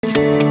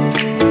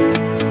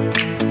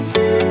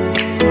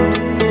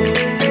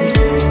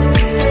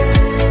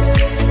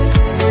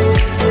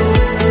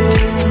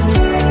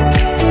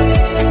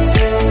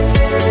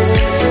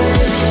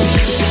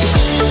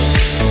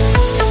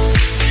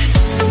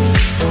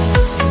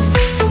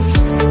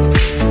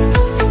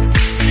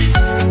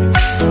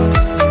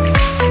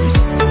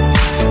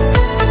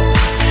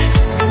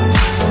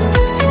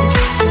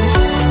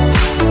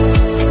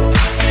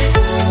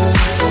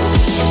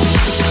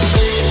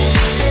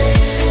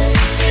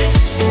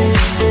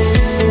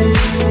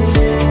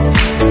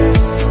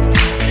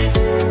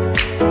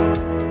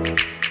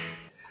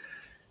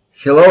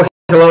Hello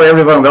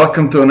everyone.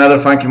 Welcome to another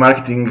Funky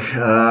Marketing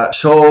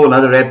show,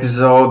 another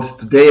episode.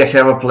 Today I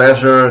have a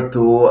pleasure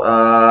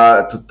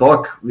to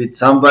talk with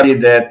somebody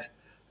that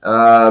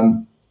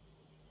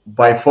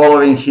by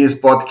following his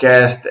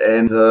podcast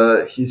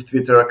and his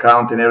Twitter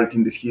account and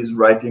everything that he's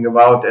writing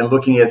about and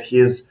looking at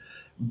his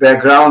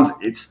background,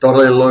 it's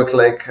totally look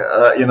like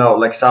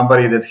like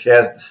somebody that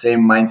has the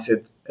same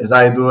mindset as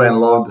I do and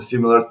love the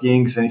similar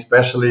things, and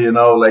especially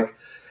like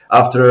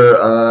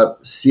after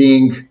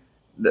seeing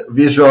the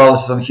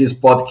visuals on his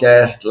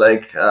podcast,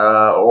 like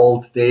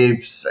old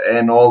tapes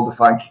and all the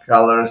funky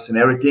colors and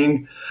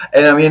everything.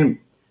 And I mean,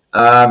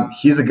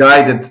 he's a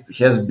guy that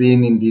has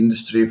been in the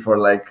industry for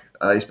like,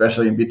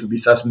 especially in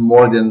B2B SaaS,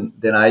 more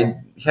than I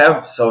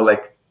have. So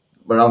like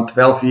around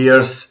 12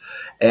 years,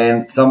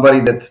 and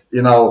somebody that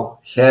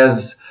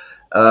has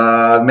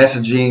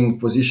messaging,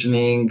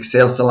 positioning,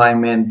 sales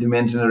alignment,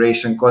 demand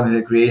generation,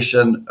 content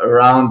creation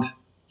around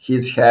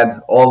his head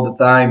all the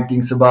time,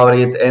 thinks about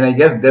it, and I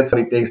guess that's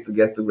what it takes to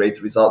get to great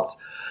results.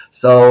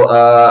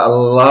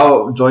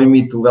 So join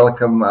me to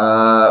welcome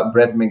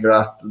Brett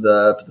McGrath to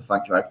the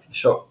Funky Marketing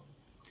Show.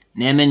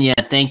 Neman, yeah,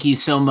 thank you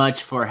so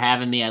much for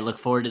having me. I look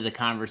forward to the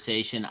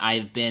conversation.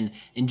 I've been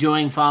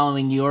enjoying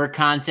following your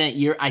content.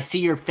 I see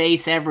your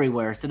face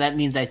everywhere, so that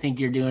means I think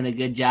you're doing a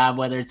good job,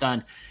 whether it's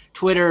on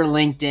Twitter,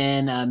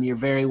 LinkedIn. You're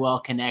very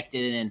well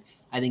connected, and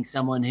I think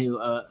someone who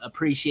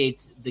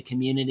appreciates the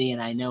community,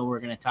 and I know we're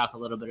going to talk a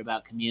little bit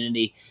about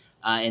community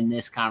in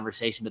this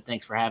conversation, but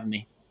thanks for having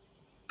me.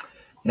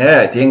 Yeah,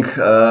 I think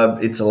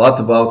it's a lot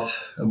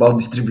about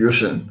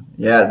distribution.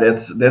 Yeah,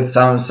 that's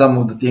some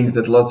of the things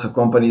that lots of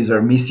companies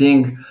are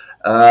missing.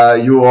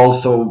 You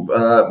also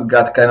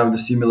got kind of the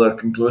similar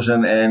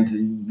conclusion,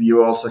 and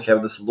you also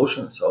have the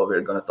solution. So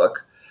we're gonna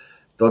talk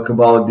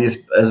about this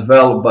as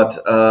well.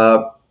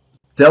 But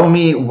tell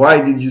me, why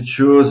did you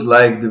choose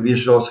like the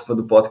visuals for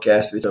the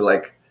podcast, which are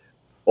like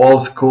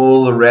old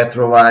school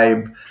retro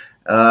vibe,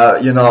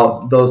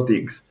 those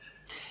things?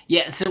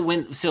 Yeah, so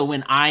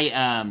when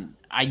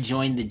I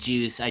joined the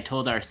Juice, I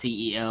told our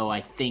CEO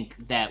I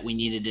think that we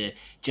needed to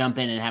jump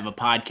in and have a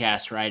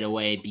podcast right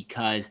away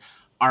because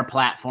our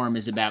platform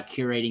is about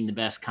curating the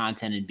best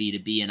content in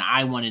B2B, and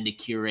I wanted to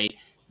curate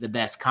the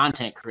best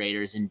content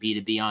creators in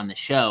B2B on the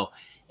show.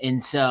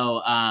 And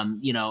so,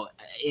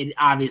 it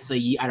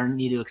obviously, I don't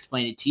need to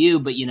explain it to you,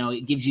 but,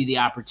 it gives you the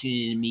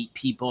opportunity to meet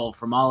people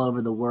from all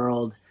over the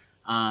world,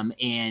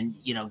 and,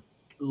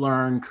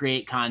 learn,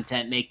 create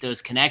content, make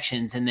those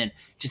connections. And then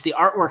just the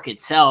artwork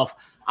itself.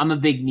 I'm a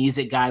big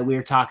music guy. We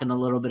were talking a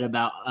little bit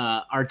about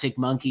Arctic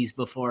Monkeys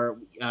before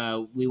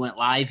we went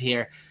live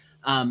here.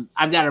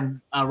 I've got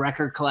a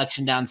record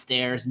collection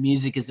downstairs.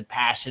 Music is a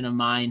passion of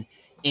mine.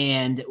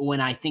 And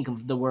when I think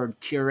of the word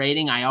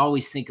curating, I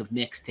always think of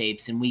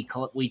mixtapes. And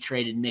we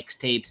traded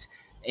mixtapes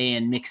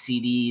and mix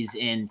CDs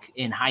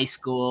in high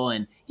school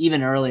and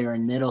even earlier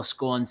in middle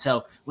school. And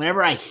so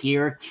whenever I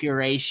hear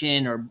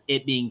curation or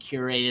it being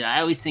curated,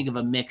 I always think of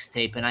a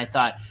mixtape. And I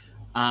thought,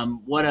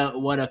 what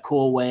a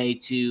cool way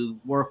to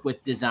work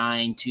with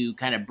design to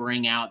kind of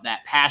bring out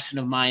that passion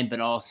of mine,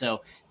 but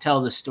also tell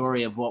the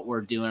story of what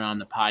we're doing on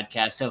the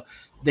podcast. So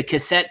the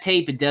cassette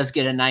tape, it does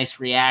get a nice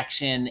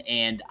reaction,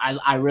 and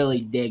I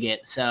really dig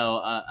it.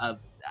 So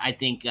I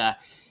think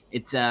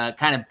it's a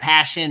kind of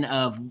passion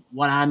of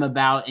what I'm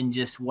about and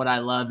just what I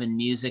love in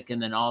music.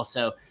 And then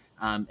also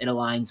it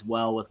aligns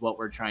well with what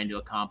we're trying to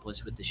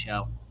accomplish with the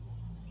show.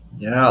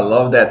 Yeah, I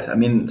love that. I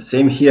mean,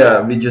 same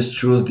here. We just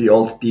choose the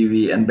old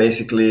TV, and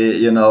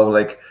basically,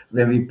 like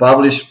when we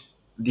publish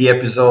the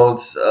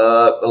episodes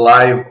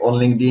live on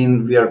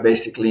LinkedIn, we are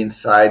basically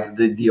inside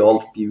the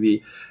old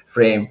TV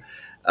frame,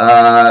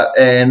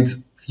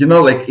 and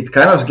like it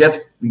kind of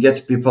gets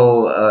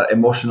people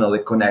emotionally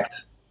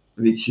connect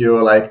with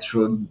you, like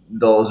through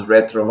those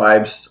retro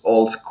vibes,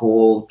 old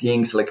school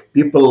things. Like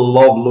people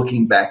love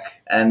looking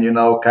back, and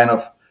kind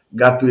of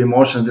got to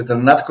emotions that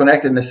are not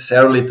connected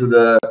necessarily to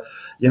the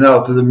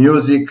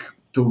music,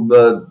 to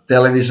the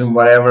television,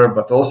 whatever,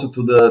 but also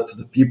to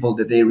the people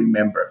that they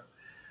remember.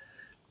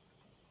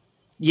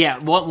 Yeah,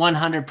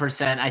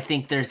 100%. I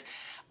think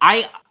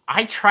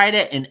I try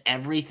to, in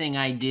everything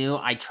I do,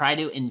 I try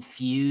to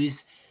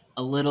infuse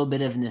a little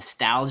bit of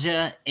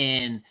nostalgia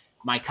in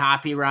my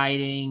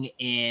copywriting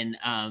and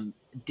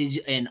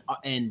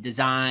and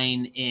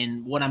design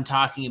and what I'm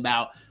talking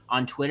about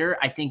on Twitter.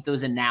 I think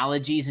those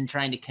analogies and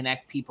trying to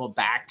connect people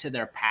back to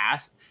their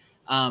past.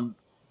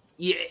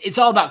 It's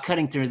all about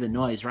cutting through the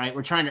noise, right?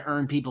 We're trying to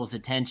earn people's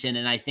attention.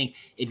 And I think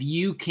if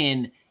you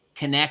can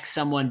connect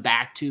someone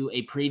back to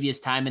a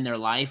previous time in their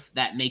life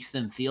that makes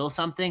them feel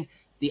something,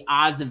 the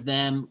odds of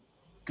them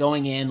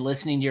going in,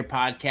 listening to your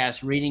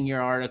podcast, reading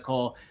your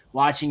article,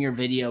 watching your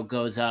video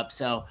goes up.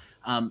 So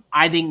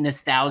I think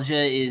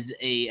nostalgia is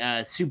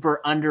a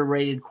super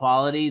underrated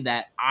quality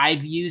that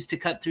I've used to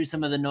cut through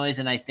some of the noise.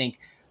 And I think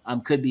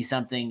could be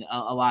something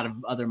a lot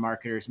of other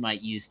marketers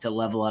might use to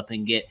level up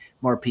and get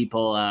more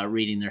people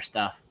reading their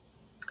stuff.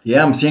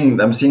 Yeah, I'm seeing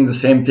the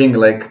same thing.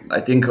 Like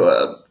I think 2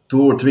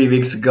 or 3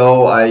 weeks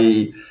ago,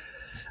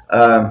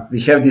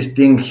 we have this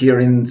thing here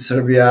in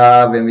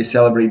Serbia when we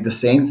celebrate the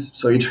saints.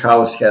 So each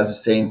house has a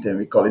saint, and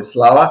we call it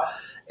Slava.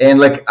 And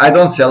like I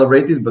don't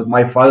celebrate it, but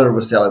my father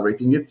was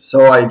celebrating it.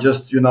 So I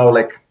just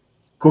like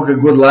cook a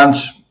good lunch,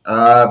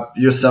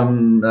 use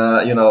some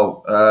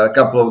a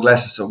couple of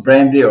glasses of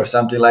brandy or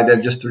something like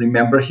that just to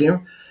remember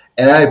him.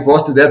 And I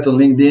posted that on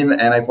LinkedIn,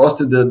 and I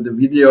posted the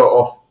video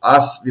of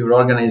us. We were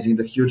organizing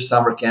the huge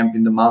summer camp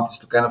in the mountains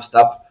to kind of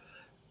stop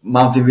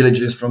mountain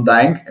villages from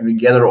dying, and we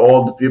gather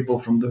all the people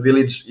from the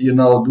village,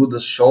 do the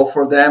show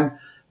for them,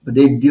 but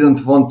they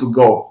didn't want to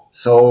go.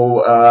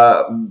 So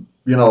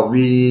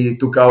we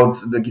took out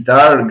the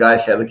guitar. The guy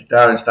had a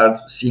guitar and started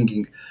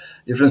singing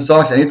different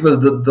songs, and it was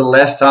the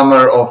last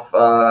summer of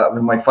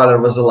when my father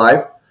was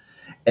alive.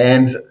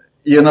 And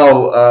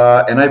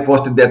and I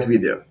posted that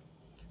video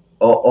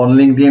on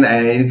LinkedIn,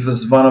 and it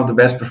was one of the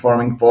best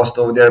performing posts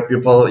over there.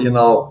 People,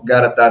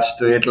 got attached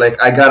to it.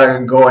 Like, I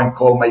gotta go and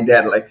call my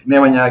dad. Like,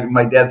 Nemanja,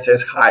 my dad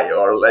says hi,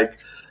 or like,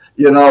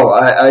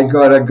 I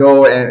gotta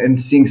go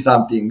and sing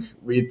something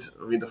with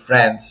the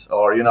friends,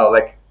 or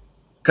like,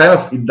 kind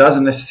of. It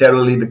doesn't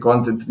necessarily the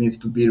content needs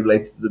to be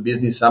related to the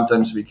business.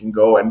 Sometimes we can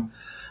go and,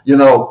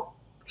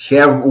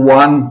 have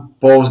one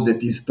post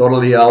that is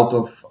totally out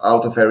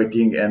of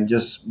everything and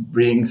just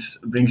brings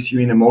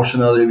you in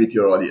emotionally with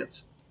your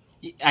audience.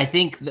 I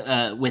think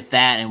with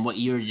that and what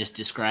you were just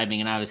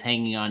describing, and I was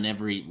hanging on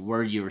every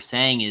word you were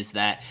saying, is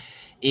that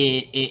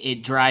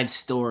it drives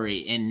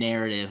story and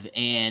narrative,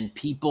 and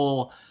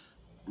people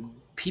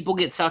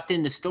get sucked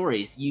into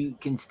stories. You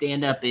can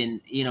stand up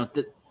in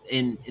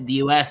in the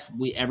U.S.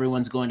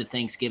 Everyone's going to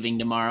Thanksgiving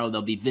tomorrow.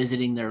 They'll be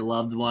visiting their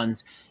loved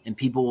ones, and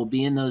people will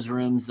be in those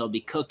rooms. They'll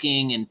be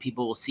cooking, and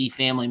people will see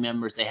family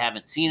members they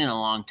haven't seen in a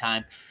long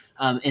time.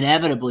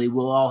 Inevitably,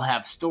 we'll all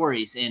have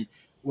stories, and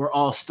we're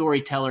all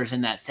storytellers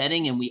in that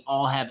setting, and we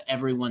all have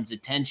everyone's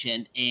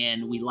attention,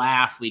 and we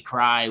laugh, we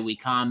cry, we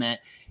comment.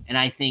 And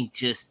I think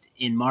just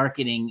in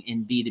marketing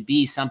in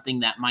B2B,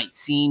 something that might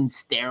seem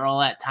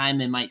sterile at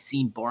time and might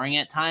seem boring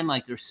at time,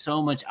 like there's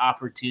so much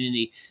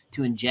opportunity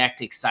to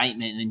inject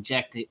excitement and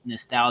inject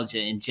nostalgia,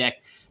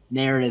 inject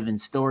narrative and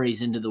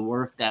stories into the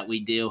work that we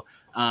do.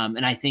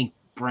 And I think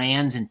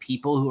brands and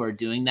people who are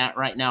doing that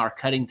right now are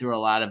cutting through a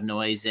lot of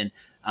noise and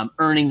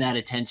earning that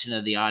attention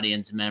of the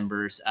audience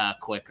members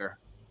quicker.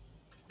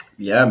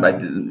 Yeah, but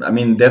I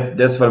mean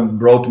that's what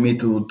brought me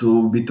to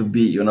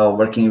B2B.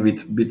 Working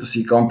with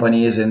B2C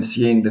companies and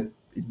seeing that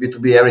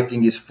B2B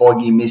everything is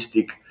foggy,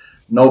 mystic,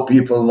 no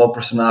people, no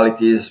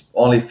personalities,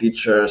 only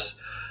features.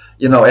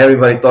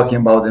 Everybody talking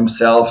about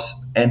themselves,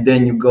 and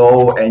then you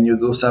go and you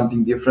do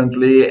something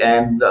differently.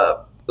 And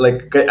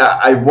like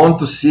I want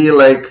to see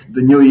like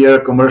the New Year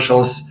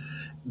commercials,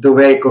 the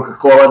way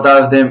Coca-Cola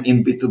does them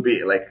in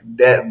B2B. Like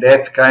that.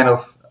 That's kind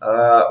of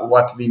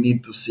what we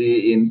need to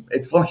see.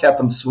 It won't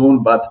happen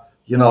soon, but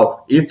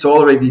it's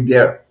already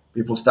there.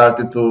 People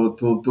started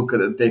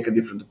to take a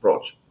different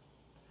approach.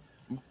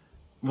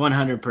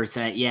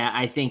 100%. Yeah,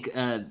 I think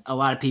a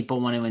lot of people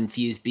want to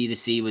infuse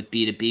B2C with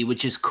B2B,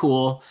 which is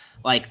cool.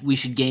 Like, we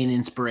should gain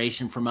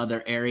inspiration from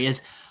other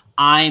areas.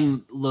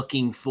 I'm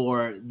looking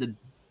for the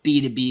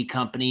B2B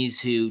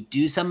companies who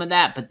do some of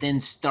that, but then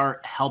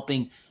start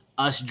helping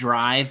us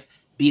drive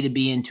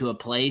B2B into a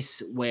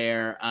place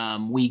where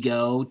we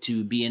go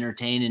to be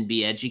entertained and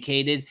be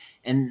educated.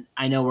 And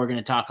I know we're going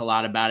to talk a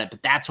lot about it,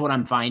 but that's what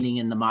I'm finding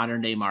in the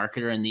modern day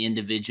marketer and the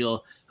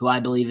individual who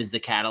I believe is the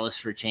catalyst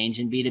for change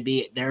in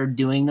B2B. They're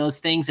doing those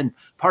things. And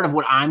part of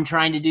what I'm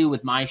trying to do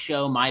with my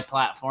show, my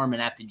platform,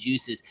 and At the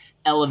Juice is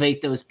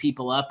elevate those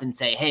people up and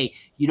say, hey,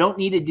 you don't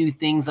need to do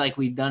things like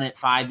we've done it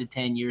 5 to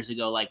 10 years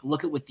ago. Like,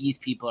 look at what these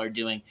people are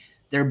doing.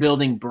 They're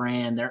building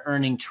brand, they're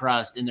earning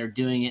trust, and they're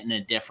doing it in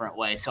a different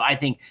way. So I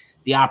think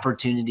the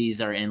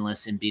opportunities are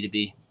endless in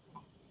B2B.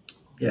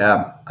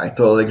 Yeah, I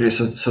totally agree.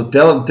 So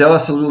tell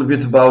us a little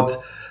bit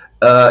about,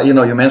 you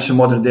mentioned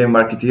modern day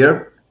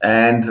marketeer,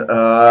 and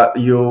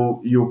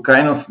you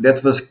kind of,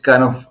 that was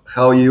kind of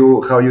how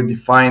you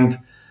defined,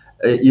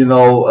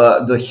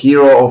 the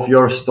hero of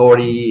your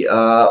story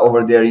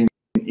over there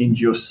in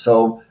Juice.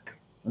 So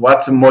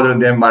what's a modern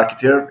day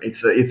marketer?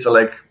 It's a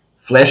like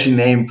flashy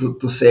name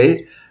to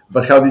say,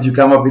 but how did you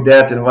come up with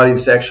that, and what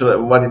it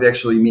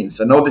actually means?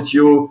 I know that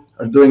you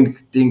are doing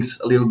things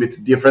a little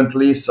bit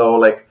differently. So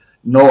like,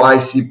 no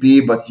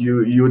ICP, but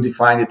you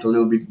define it a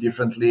little bit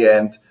differently,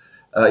 and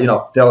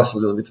tell us a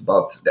little bit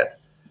about that.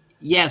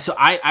 Yeah, so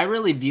I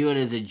really view it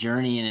as a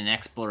journey and an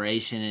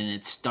exploration, and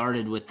it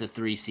started with the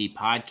 3C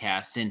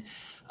podcast. And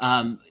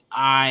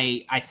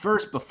I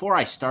first, before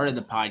I started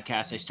the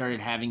podcast, I started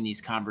having these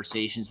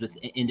conversations with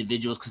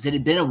individuals because it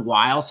had been a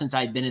while since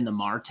I'd been in the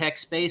MarTech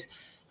space.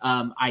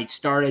 I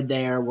started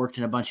there, worked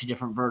in a bunch of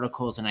different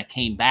verticals, and I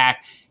came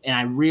back and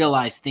I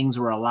realized things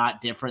were a lot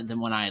different than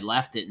when I had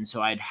left it. And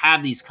so I'd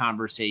have these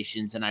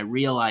conversations and I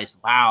realized,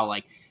 wow,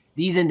 like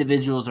these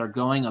individuals are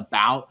going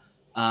about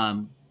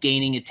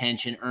gaining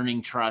attention,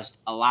 earning trust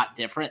a lot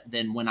different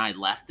than when I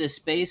left this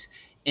space.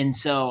 And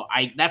so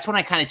that's when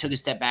I kind of took a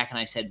step back and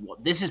I said, well,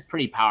 this is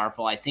pretty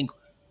powerful. I think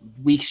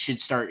we should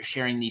start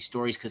sharing these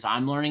stories because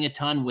I'm learning a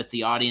ton with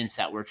the audience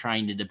that we're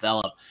trying to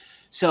develop.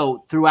 So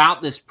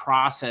throughout this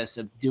process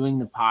of doing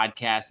the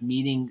podcast,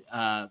 meeting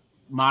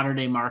modern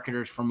day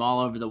marketers from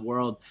all over the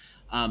world,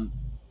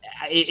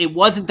 it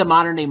wasn't the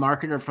modern day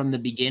marketer from the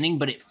beginning,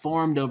 but it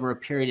formed over a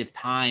period of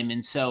time.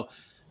 And so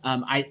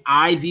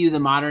I view the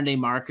modern day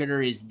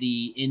marketer as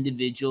the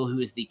individual who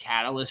is the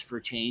catalyst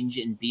for change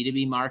in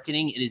B2B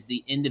marketing. It is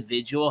the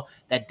individual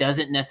that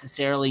doesn't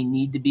necessarily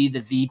need to be the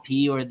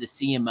VP or the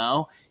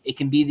CMO. It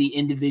can be the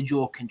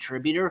individual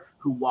contributor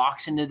who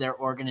walks into their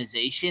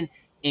organization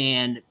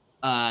and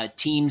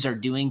teams are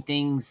doing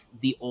things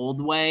the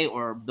old way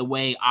or the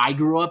way I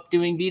grew up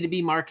doing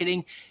B2B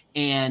marketing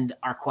and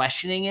are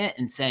questioning it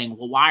and saying,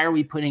 well, why are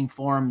we putting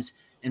forms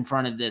in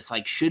front of this?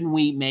 Like, shouldn't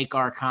we make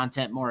our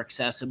content more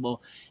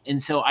accessible?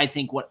 And so I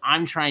think what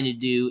I'm trying to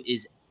do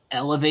is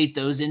elevate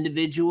those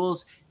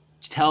individuals,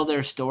 tell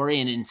their story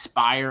and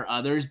inspire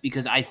others,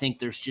 because I think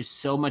there's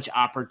just so much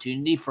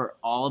opportunity for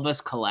all of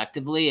us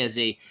collectively as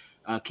a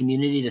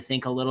community to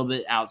think a little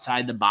bit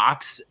outside the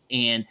box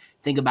and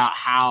think about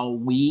how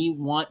we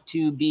want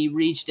to be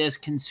reached as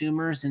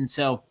consumers. And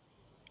so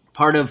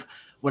part of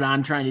what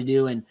I'm trying to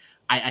do, and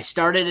I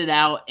started it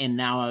out, and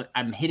now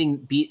I'm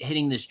hitting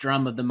this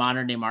drum of the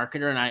modern day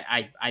marketer, and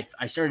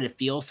I started to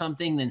feel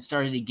something, then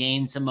started to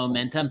gain some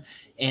momentum,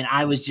 and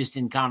I was just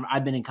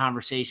I've been in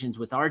conversations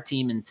with our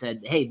team and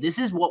said, hey, this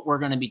is what we're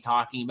going to be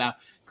talking about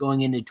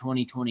going into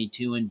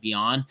 2022 and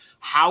beyond.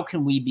 How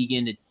can we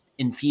begin to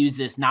infuse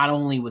this not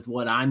only with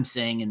what I'm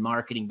saying in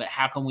marketing, but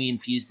how can we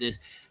infuse this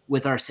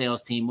with our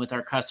sales team, with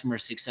our customer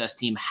success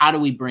team? How do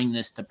we bring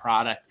this to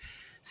product?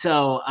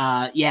 So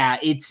yeah,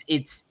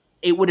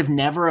 it would have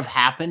never have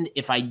happened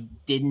if I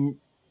didn't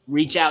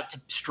reach out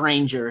to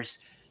strangers,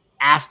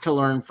 ask to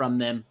learn from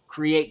them,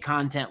 create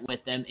content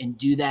with them, and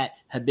do that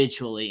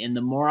habitually. And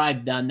the more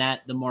I've done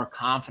that, the more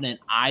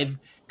confident I've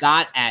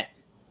got at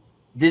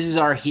this is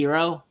our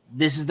hero.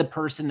 This is the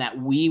person that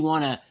we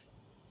want to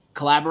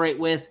collaborate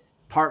with,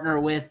 partner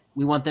with.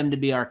 We want them to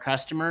be our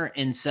customer.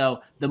 And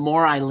so the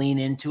more I lean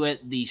into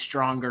it, the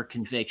stronger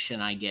conviction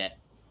I get.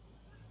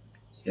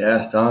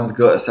 Yeah, sounds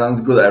good. Sounds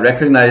good. I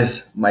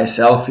recognize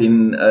myself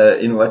in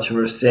what you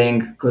were saying,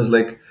 because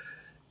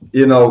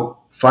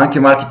funky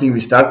marketing, we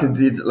started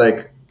it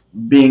like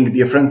being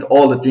different,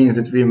 all the things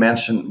that we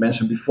mentioned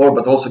before,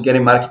 but also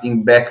getting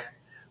marketing back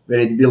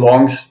where it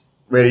belongs,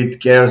 where it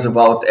cares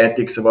about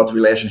ethics, about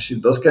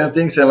relationship, those kind of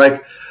things, and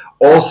like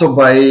also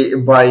by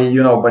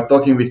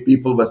talking with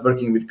people, but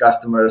working with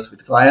customers,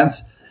 with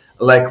clients,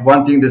 like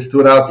one thing that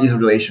stood out is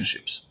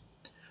relationships.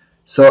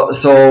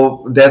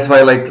 So that's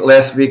why, like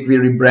last week, we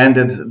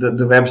rebranded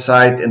the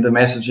website and the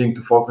messaging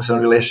to focus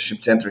on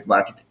relationship-centric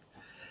marketing.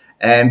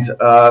 And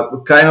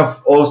kind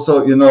of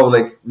also,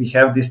 like we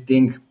have this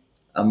thing,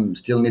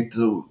 still need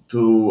to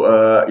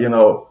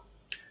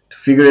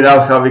figure it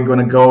out how we're going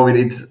to go with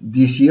it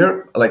this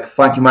year, like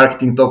funky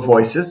marketing top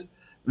voices,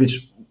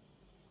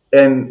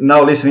 and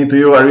now listening to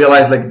you, I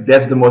realize like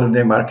that's the modern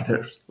day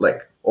marketers,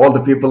 like all the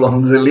people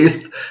on the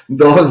list,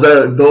 those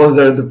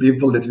are the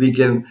people that we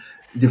can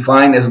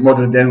define as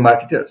modern day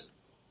marketers.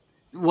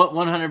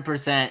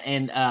 100%.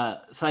 And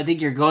so I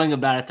think you're going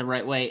about it the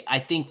right way. I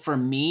think for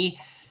me,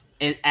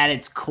 at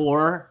its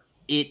core,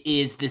 it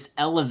is this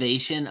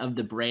elevation of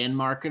the brand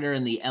marketer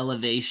and the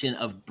elevation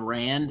of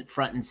brand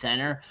front and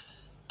center.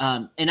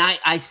 And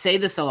I say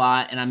this a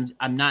lot, and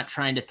I'm not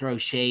trying to throw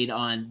shade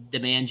on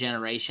demand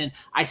generation.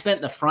 I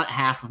spent the front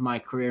half of my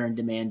career in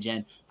demand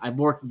gen. I've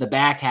worked the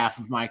back half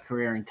of my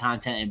career in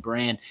content and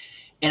brand.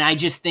 And I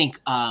just think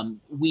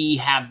we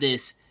have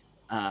this,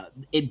 at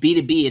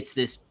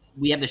B2B,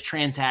 we have this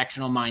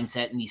transactional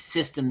mindset and these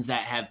systems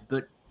that have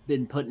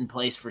been put in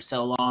place for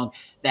so long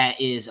that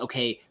is,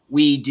 okay,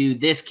 we do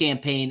this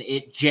campaign,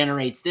 it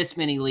generates this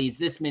many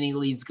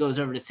leads goes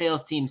over to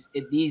sales teams,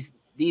 these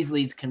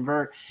leads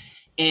convert.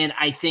 And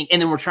I think,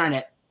 and then we're trying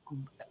to,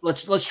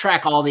 let's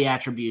track all the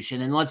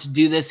attribution and let's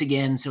do this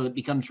again so it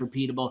becomes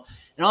repeatable.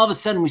 And all of a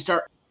sudden we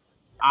start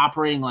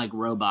operating like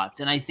robots.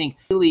 And I think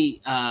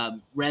really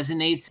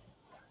resonates.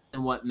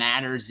 And what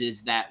matters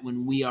is that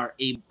when we are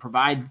able to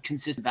provide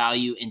consistent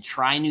value and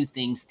try new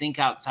things, think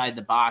outside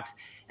the box.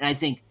 And I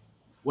think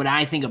when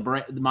I think of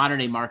the modern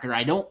day marketer,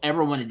 I don't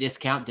ever want to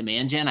discount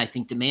demand gen. I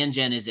think demand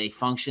gen is a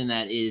function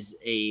that is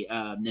a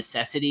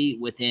necessity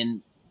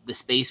within the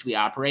space we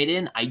operate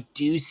in. I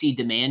do see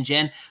demand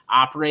gen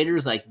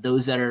operators, like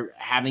those that are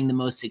having the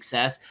most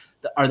success,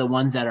 are the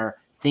ones that are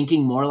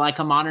thinking more like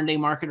a modern day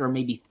marketer, or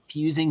maybe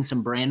fusing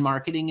some brand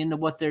marketing into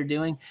what they're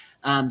doing.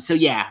 So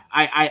yeah,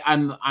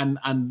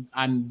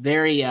 I'm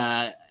very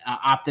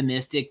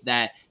optimistic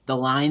that the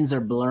lines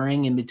are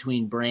blurring in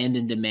between brand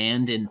and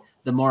demand, and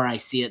the more I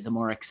see it, the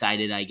more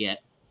excited I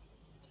get.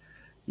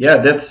 Yeah,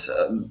 that's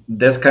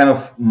kind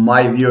of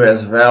my view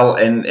as well,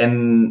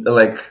 and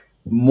like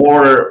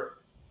more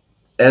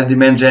as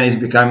demand gen is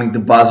becoming the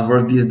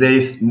buzzword these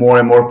days, more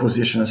and more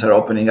positions are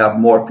opening up,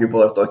 more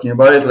people are talking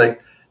about it. Like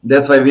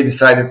that's why we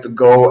decided to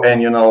go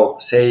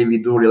and say we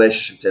do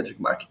relationship centric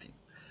marketing.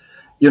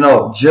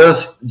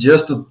 Just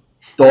to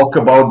talk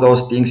about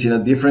those things in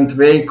a different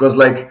way. Because,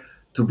 like,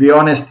 to be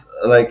honest,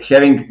 like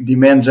having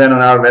demand gen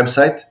on our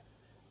website,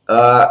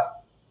 uh,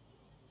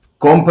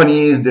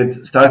 companies that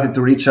started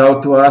to reach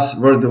out to us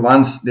were the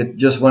ones that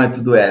just wanted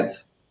to do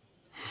ads.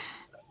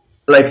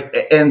 Like,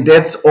 and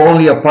that's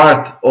only a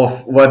part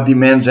of what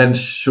demand gen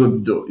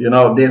should do.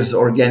 There's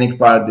organic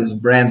part, there's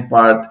brand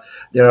part,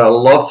 there are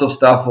lots of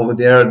stuff over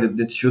there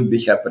that should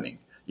be happening.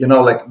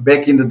 Like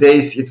back in the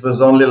days it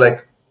was only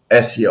like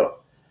SEO.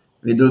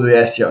 We do the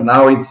SEO.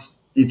 Now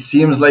it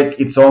seems like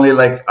it's only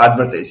like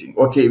advertising.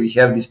 Okay, we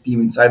have this team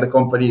inside the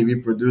company, we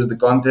produce the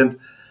content,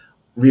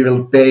 we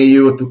will pay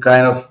you to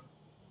kind of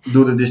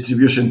do the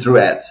distribution through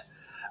ads.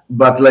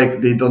 But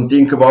like they don't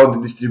think about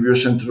the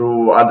distribution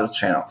through other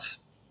channels,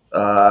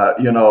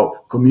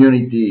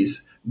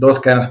 communities, those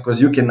kind of,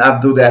 because you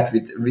cannot do that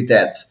with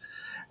ads.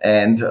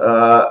 And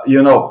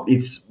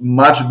it's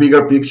much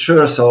bigger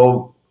picture.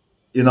 So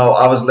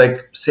I was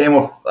like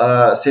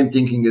same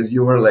thinking as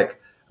you were, like,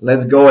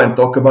 let's go and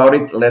talk about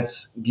it,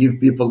 let's give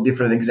people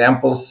different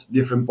examples,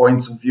 different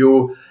points of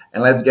view,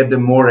 and let's get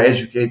them more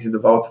educated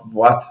about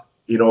what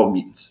it all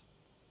means.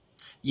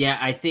 Yeah,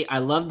 I think I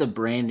love the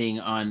branding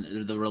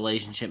on the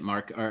relationship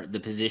or the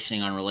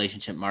positioning on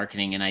relationship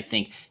marketing. And I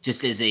think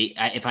just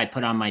if I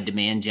put on my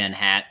demand gen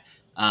hat,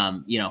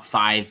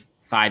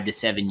 5 to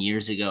 7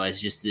 years ago as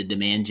just the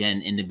demand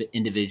gen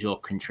individual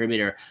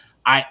contributor,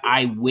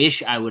 I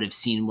wish I would have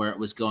seen where it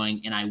was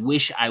going. And I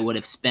wish I would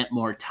have spent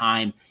more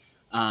time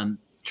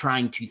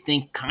trying to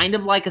think kind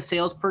of like a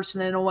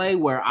salesperson in a way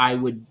where I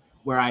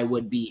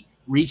would be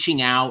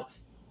reaching out,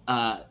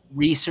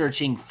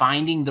 researching,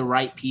 finding the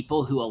right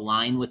people who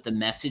align with the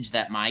message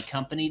that my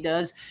company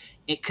does.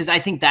 Because I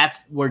think that's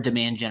where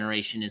demand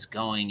generation is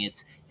going.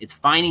 It's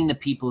finding the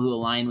people who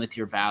align with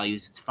your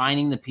values. It's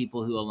finding the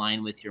people who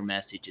align with your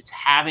message. It's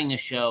having a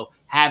show,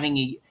 having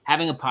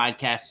a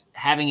podcast,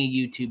 having a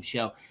YouTube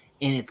show,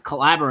 and it's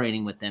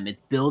collaborating with them.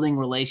 It's building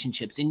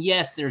relationships. And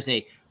yes, there's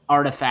a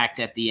artifact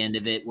at the end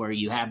of it where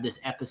you have this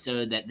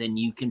episode that then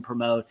you can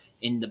promote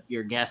and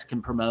your guests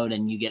can promote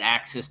and you get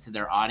access to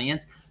their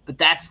audience. But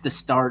that's the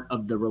start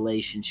of the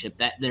relationship.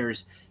 That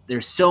there's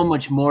so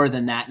much more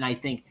than that. And I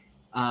think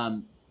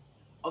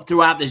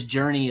throughout this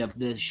journey of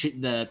the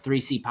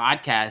 3C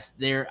podcast,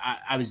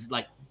 I was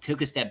like,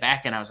 took a step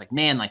back and I was like,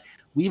 man, like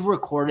we've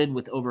recorded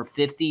with over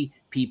 50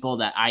 people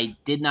that I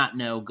did not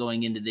know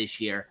going into this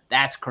year.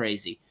 That's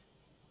crazy.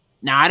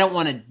 Now, I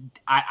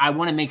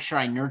want to make sure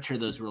I nurture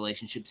those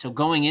relationships. So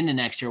going into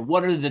next year,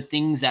 what are the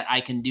things that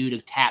I can do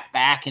to tap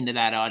back into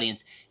that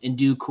audience and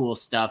do cool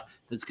stuff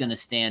that's going to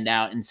stand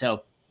out? And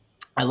so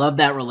I love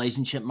that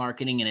relationship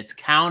marketing, and it's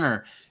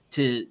counter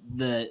to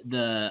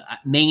the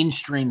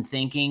mainstream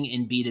thinking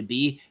in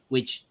B2B,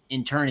 which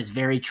in turn is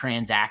very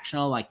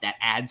transactional, like that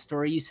ad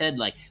story you said,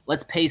 like,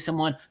 let's pay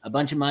someone a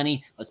bunch of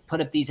money, let's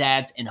put up these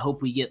ads and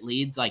hope we get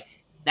leads. Like,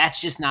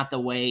 that's just not the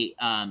way,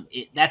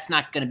 that's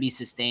not going to be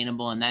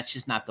sustainable. And that's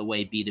just not the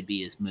way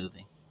B2B is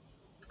moving.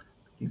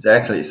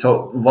 Exactly.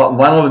 So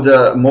one of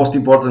the most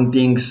important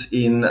things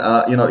in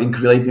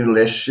creating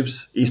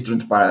relationships is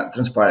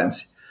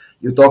transparency.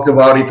 You talked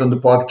about it on the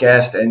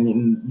podcast,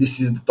 and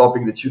this is the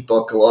topic that you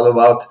talk a lot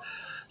about.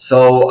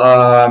 So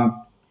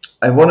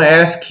I want to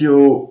ask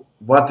you,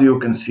 what do you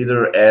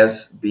consider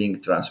as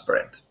being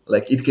transparent?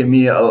 Like, it can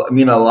mean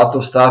a lot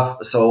of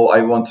stuff. So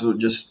I want to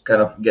just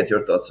kind of get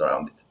your thoughts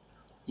around it.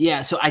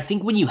 Yeah, so I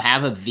think when you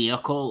have a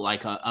vehicle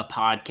like a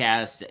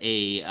podcast,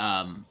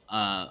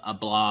 a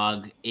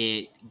blog,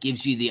 it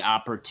gives you the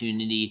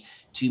opportunity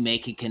to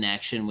make a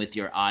connection with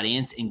your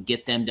audience and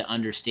get them to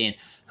understand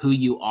who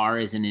you are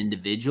as an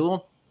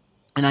individual.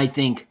 And I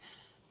think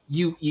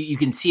you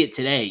can see it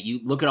today. You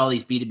look at all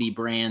these B2B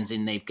brands,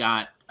 and they've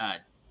got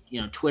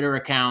Twitter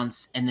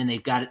accounts, and then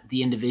they've got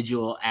the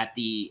individual at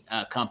the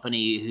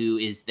company who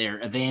is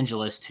their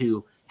evangelist,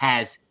 who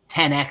has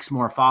 10x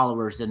more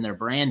followers than their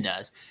brand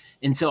does.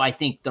 And so I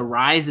think the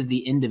rise of the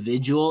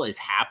individual is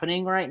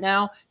happening right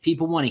now.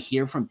 People want to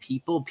hear from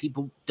people.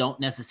 People don't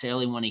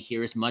necessarily want to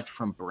hear as much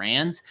from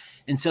brands.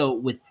 And so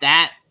with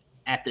that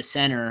at the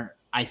center,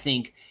 I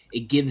think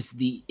it gives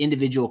the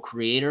individual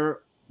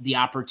creator the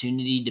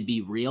opportunity to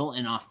be real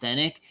and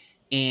authentic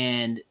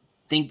and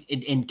think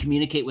and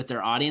communicate with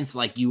their audience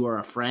like you are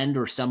a friend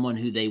or someone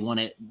who they want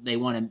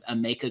to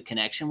make a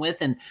connection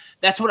with. And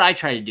that's what I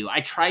try to do. What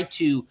I try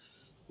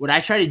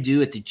to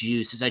do at the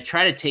Juice is I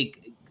try to take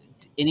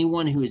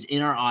anyone who is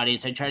in our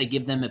audience, I try to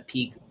give them a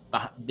peek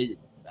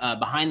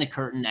behind the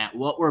curtain at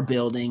what we're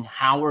building,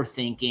 how we're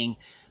thinking,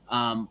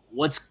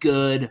 what's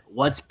good,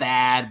 what's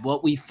bad,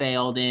 what we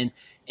failed in.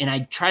 And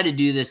I try to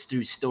do this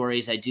through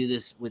stories. I do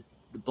this with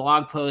the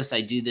blog posts.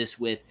 I do this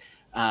with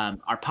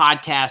our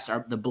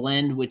podcast, the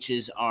Blend, which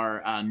is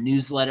our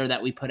newsletter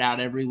that we put out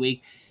every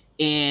week.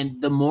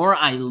 And the more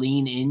I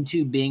lean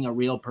into being a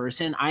real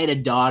person, I had a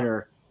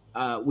daughter.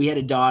 We had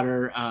a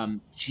daughter.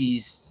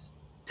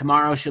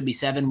 Tomorrow she'll be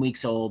 7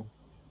 weeks old.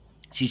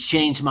 She's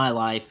changed my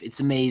life. It's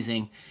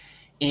amazing.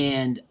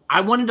 And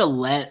I wanted to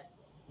let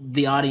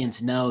the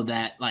audience know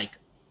that, like,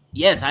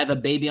 yes, I have a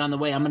baby on the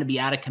way. I'm going to be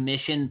out of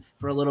commission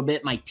for a little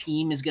bit. My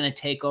team is going to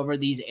take over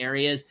these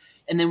areas.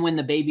 And then when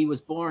the baby was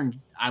born,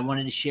 I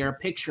wanted to share a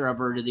picture of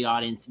her to the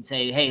audience and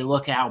say, hey,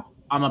 look how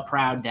I'm a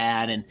proud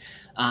dad.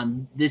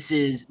 And this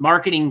is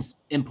marketing's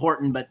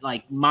important, but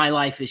like my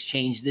life has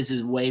changed. This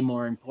is way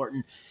more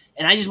important.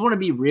 And I just want to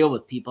be real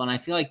with people. And I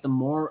feel like the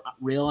more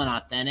real and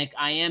authentic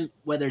I am,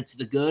 whether it's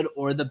the good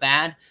or the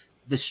bad,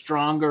 the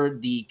stronger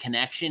the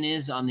connection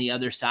is on the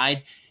other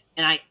side.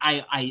 And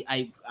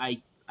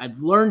I've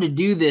learned to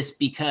do this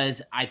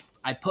because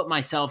I put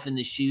myself in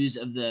the shoes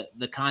of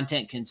the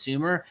content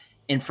consumer.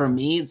 And for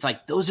me, it's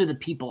like, those are the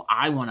people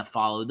I want to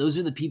follow. Those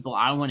are the people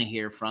I want to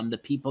hear from. The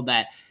people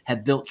that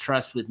have built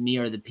trust with me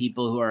are the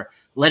people who are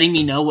letting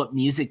me know what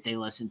music they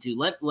listen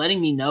to,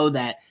 letting me know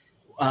that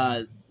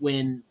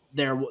when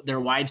their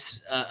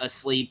wife's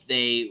asleep,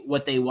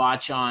 what they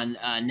watch on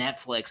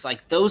Netflix,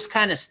 like those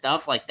kind of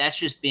stuff. Like that's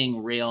just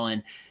being real.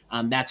 And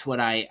that's what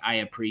I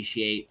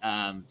appreciate.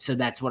 So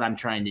that's what I'm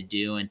trying to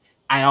do. And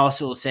I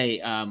also will say,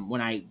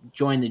 when I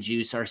joined the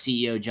Juice, our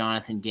CEO,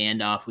 Jonathan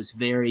Gandalf, was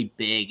very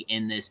big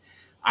in this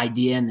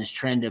idea and this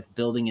trend of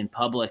building in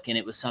public. And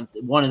it was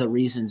one of the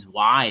reasons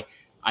why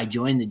I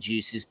joined the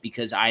Juice is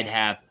because I'd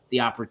have the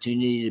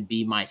opportunity to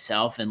be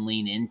myself and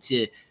lean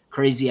into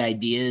crazy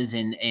ideas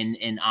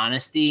and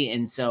honesty.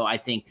 And so I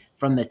think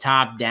from the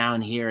top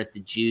down here at the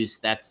Juice,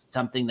 that's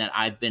something that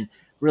I've been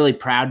really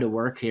proud to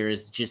work here,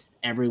 is just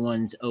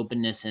everyone's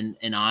openness and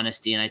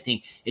honesty. And I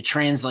think it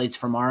translates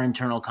from our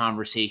internal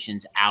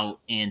conversations out,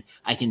 and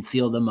I can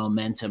feel the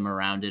momentum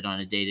around it on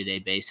a day-to-day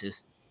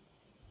basis.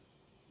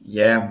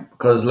 Yeah,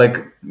 because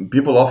like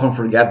people often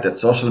forget that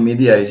social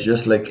media is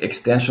just like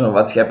extension of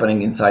what's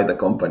happening inside the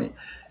company.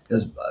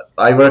 Because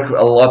I work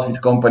a lot with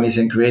companies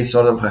and create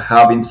sort of a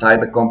hub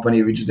inside the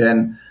company, which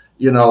then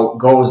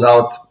goes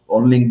out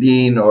on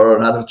LinkedIn or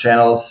on other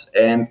channels,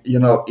 and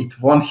it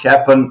won't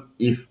happen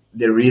if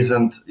there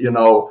isn't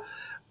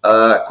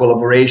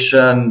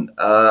collaboration,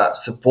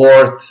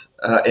 support,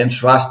 and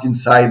trust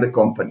inside the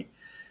company.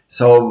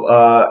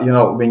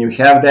 So when you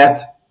have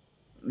that,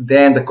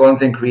 then the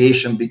content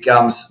creation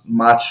becomes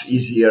much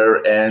easier,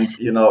 and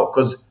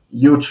because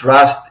you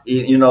trust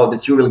in,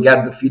 that you will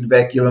get the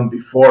feedback even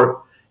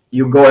before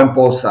you go and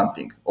post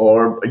something,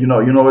 or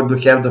to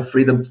have the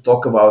freedom to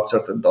talk about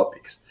certain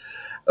topics,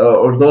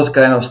 or those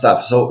kind of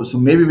stuff. So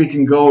maybe we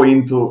can go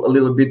into a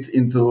little bit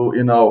into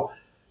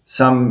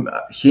some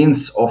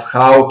hints of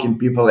how can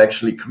people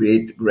actually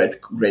create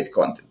great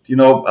content.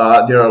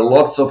 There are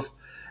lots of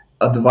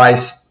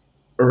advice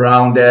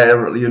around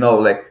there,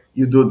 like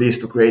you do this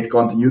to create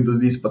content, you do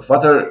this, but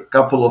what are a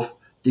couple of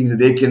things that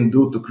they can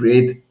do to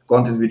create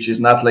content which is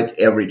not like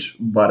average,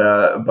 but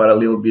a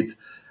little bit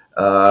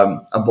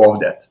above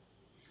that?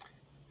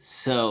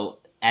 So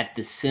at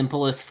the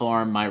simplest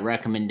form, my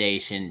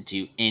recommendation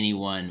to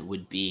anyone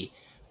would be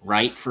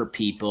write for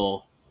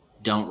people,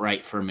 don't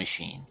write for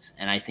machines.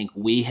 And I think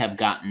we have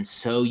gotten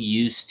so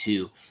used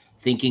to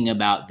thinking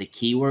about the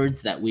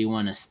keywords that we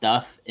want to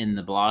stuff in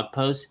the blog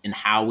post and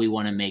how we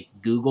want to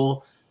make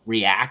Google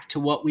react to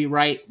what we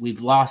write.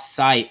 We've lost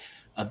sight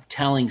of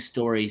telling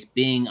stories,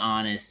 being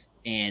honest,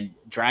 and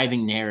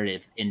driving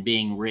narrative and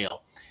being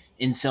real.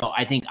 And so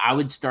I think I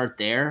would start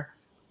there.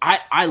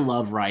 I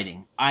love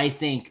writing. I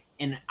think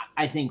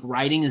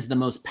writing is the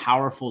most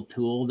powerful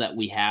tool that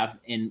we have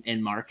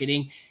in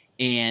marketing.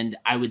 And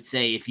I would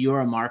say if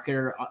you're a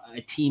marketer, a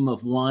team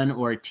of one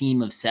or a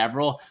team of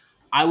several,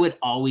 I would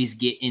always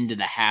get into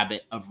the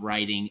habit of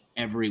writing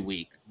every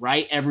week.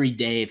 Write every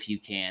day if you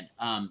can.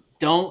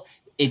 Don't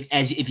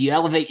if you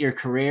elevate your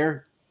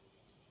career,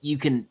 you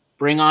can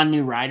bring on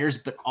new writers,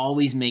 but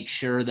always make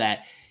sure that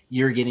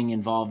you're getting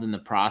involved in the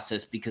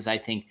process, because I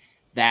think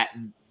that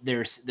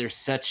there's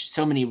that's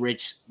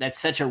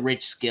such a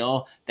rich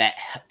skill that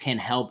can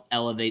help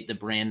elevate the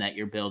brand that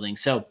you're building.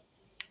 So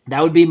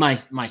that would be my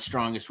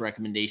strongest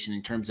recommendation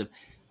in terms of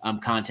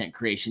content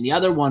creation. The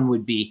other one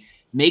would be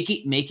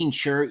making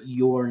sure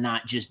you're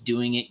not just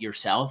doing it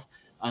yourself.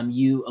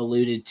 You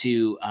alluded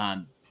to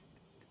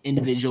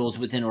individuals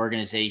within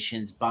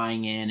organizations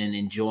buying in and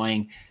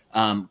enjoying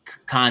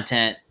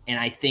content. And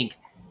I think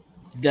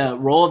the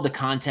role of the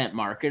content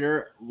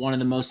marketer, one of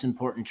the most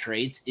important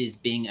traits is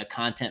being a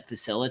content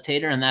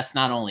facilitator. And that's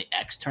not only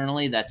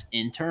externally, that's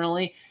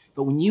internally.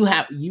 But when you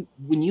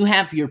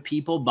have your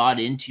people bought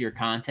into your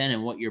content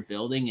and what you're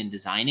building and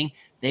designing,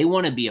 they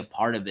want to be a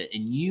part of it.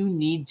 And you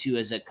need to,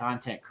 as a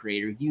content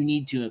creator, you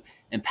need to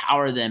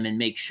empower them and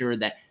make sure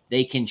that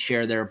they can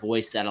share their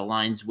voice that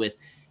aligns with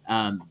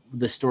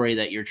the story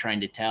that you're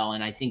trying to tell.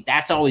 And I think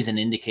that's always an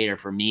indicator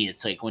for me.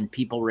 It's like when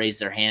people raise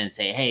their hand and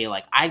say, hey,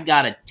 like I've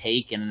got a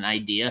take and an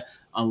idea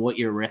on what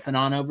you're riffing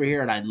on over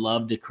here, and I'd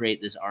love to create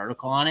this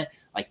article on it.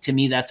 Like, to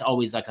me, that's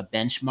always like a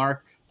benchmark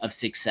of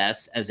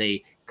success as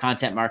a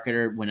content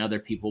marketer when other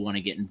people want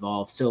to get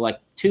involved. So like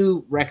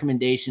 2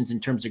 recommendations in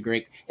terms of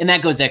great, and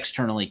that goes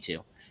externally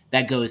too.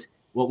 That goes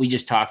what we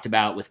just talked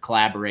about with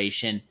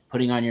collaboration,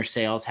 putting on your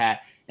sales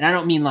hat. And I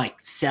don't mean like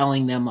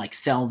selling them, like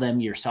sell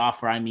them your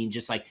software. I mean,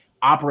 just like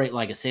operate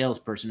like a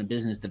salesperson, a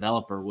business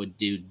developer would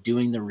do,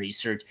 doing the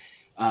research,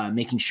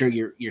 making sure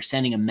you're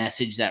sending a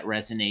message that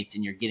resonates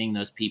and you're getting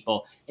those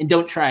people. And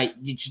don't try.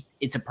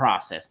 It's a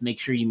process. Make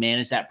sure you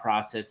manage that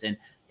process, and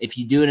if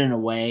you do it in a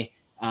way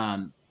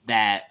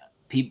that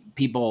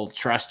people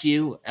trust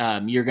you,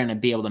 you're going to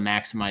be able to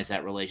maximize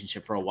that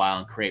relationship for a while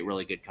and create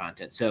really good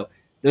content. So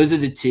those are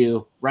the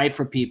two: write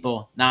for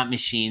people, not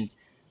machines,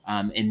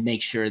 and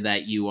make sure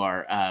that you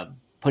are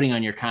putting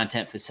on your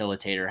content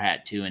facilitator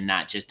hat too, and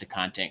not just a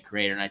content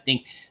creator. And I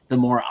think the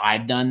more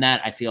I've done that,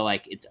 I feel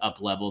like it's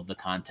up-leveled the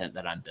content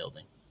that I'm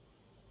building.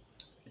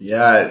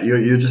 Yeah,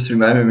 you just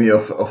reminded me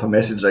of a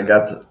message I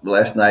got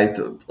last night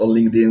on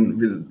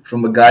LinkedIn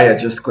from a guy I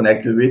just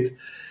connected with.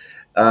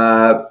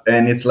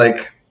 And it's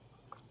like,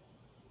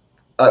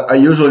 I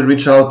usually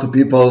reach out to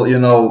people,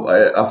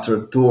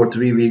 after 2 or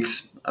 3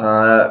 weeks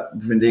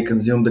when they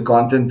consume the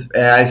content.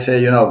 And I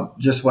say,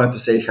 just wanted to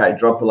say hi,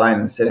 drop a line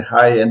and say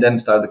hi, and then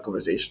start the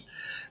conversation.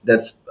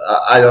 That's,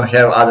 I don't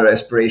have other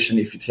aspiration.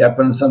 If it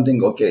happens,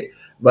 something, okay.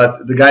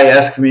 But the guy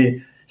asked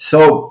me,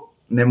 so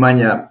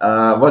Nemanja,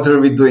 what are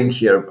we doing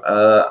here?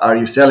 Are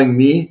you selling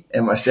me?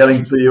 Am I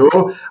selling to you?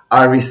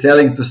 Are we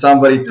selling to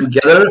somebody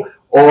together?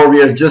 Or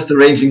we are just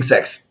arranging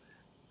sex?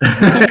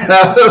 And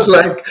I was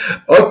like,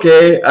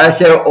 okay, I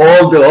have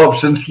all the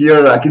options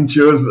here. I can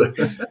choose.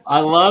 I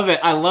love it.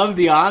 I love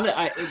the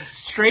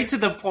straight to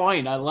the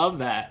point. I love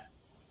that.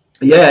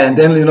 Yeah, and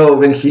then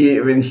when he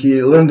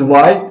learned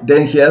why,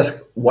 then he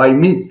asked why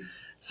me.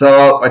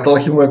 So I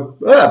told him,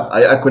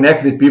 I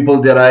connect with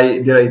people that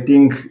I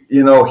think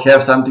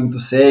have something to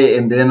say,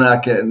 and then I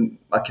can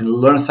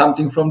learn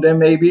something from them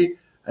maybe.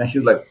 And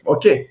he's like,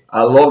 okay,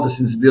 I love the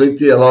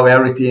sensibility, I love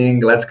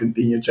everything. Let's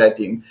continue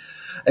chatting.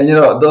 And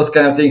those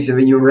kind of things. And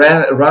when you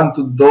run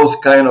to those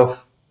kind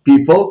of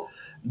people,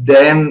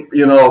 then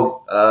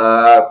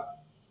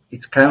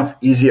it's kind of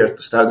easier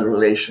to start a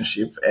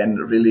relationship and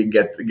really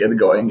get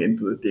going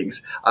into the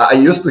things. I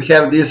used to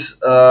have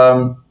this.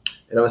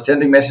 I was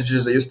sending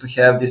messages. I used to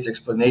have this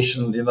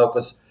explanation,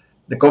 because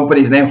the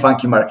company is named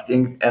Funky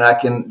Marketing, and I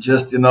can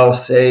just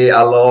say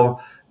I love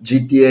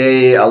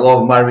GTA, I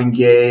love Marvin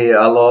Gaye,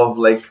 I love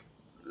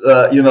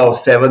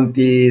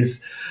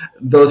 70s,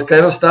 those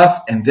kind of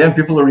stuff, and then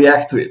people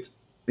react to it.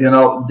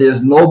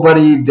 There's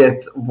nobody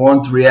that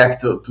won't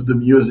react to the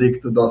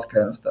music, to those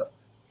kind of stuff.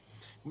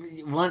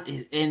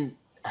 And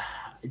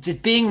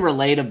just being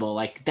relatable,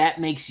 like that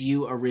makes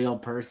you a real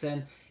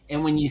person.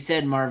 And when you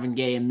said Marvin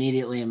Gaye,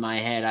 immediately in my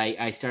head,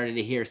 I started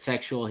to hear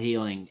Sexual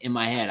Healing in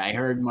my head. I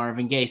heard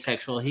Marvin Gaye,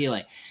 Sexual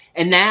Healing.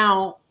 And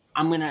now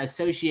I'm going to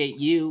associate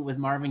you with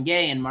Marvin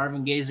Gaye, and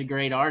Marvin Gaye's a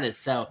great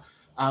artist. So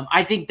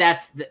I think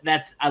that's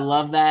I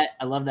love that.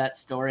 I love that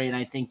story. And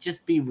I think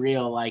just be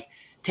real, like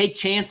take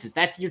chances.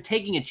 You're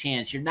taking a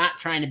chance. You're not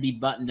trying to be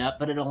buttoned up,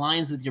 but it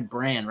aligns with your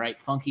brand, right?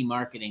 Funky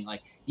Marketing.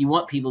 Like you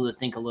want people to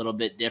think a little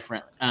bit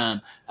different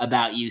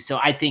about you. So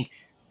I think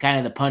kind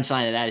of the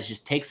punchline of that is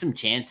just take some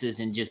chances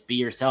and just be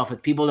yourself.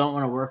 If people don't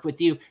want to work with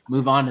you,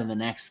 move on to the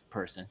next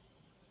person.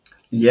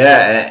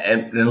 Yeah,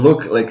 and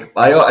look, like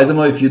I don't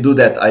know if you do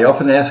that. I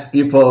often ask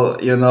people,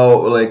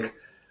 like,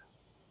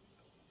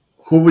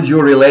 who would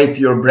you relate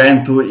your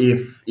brand to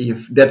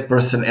if that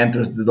person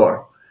enters the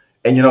door?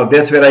 And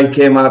that's where I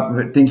came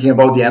up thinking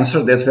about the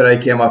answer. That's where I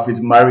came up with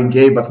Marvin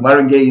Gaye, but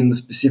Marvin Gaye in a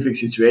specific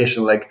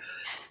situation, like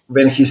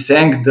when he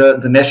sang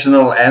the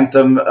national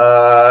anthem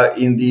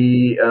in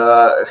the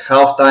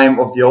halftime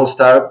of the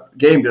All-Star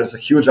game. There's a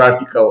huge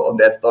article on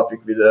that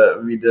topic with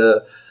the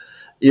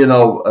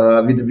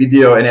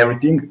video and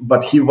everything.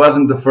 But he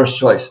wasn't the first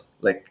choice.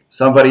 Like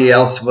somebody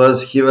else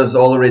was. He was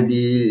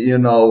already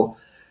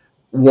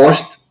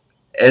washed,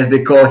 as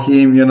they call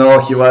him.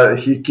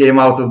 He came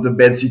out of the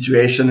bad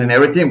situation and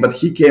everything. But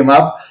he came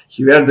up.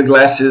 He wear the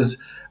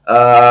glasses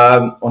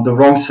on the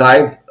wrong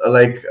side,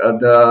 like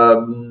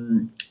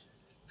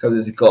how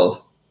is it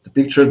called? The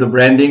picture, the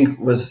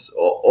branding was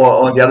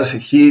on the other side.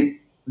 He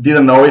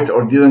didn't know it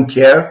or didn't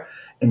care,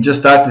 and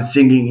just started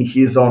singing in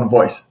his own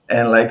voice.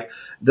 And like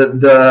there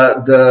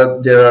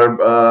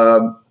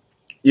are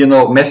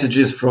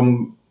messages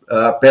from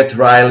Pat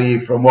Riley,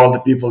 from all the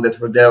people that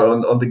were there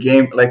on the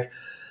game. Like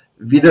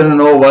we didn't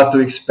know what to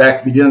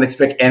expect. We didn't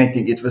expect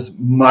anything. It was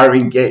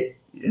Marvin Gaye,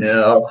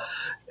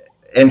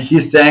 and he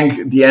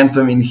sang the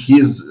anthem in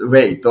his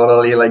way,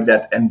 totally like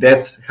that. And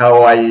that's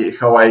how I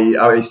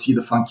see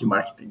the Funky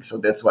Marketing. So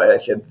that's why I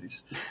had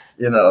this,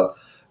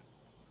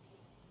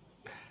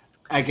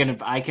 I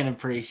can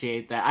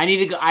appreciate that. I need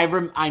to go.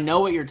 I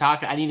know what you're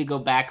talking. I need to go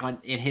back on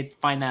and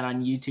find that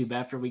on YouTube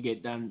after we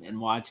get done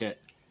and watch it.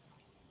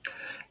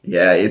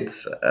 Yeah,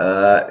 it's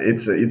a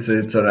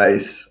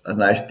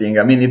nice thing.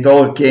 I mean, it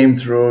all came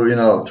through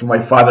through my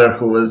father,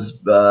 who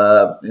was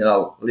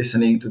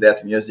listening to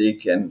that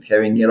music and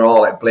having it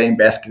all and playing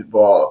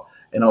basketball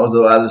and all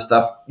the other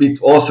stuff.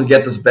 It also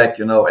gets us back,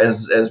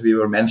 as we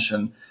were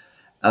mentioned,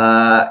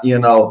 to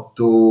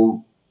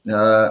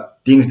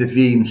things that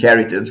we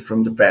inherited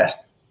from the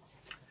past.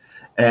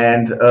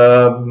 And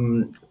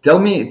tell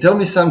me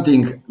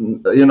something.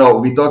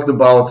 We talked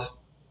about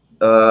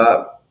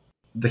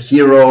the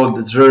hero,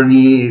 the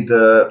journey,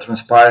 the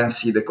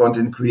transparency, the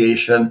content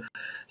creation.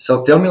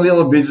 So tell me a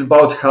little bit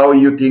about how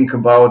you think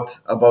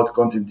about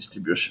content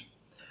distribution.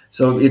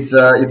 So it's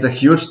a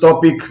huge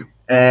topic,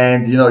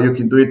 and you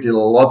can do it in a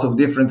lot of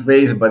different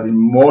ways. But in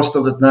most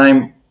of the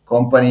time,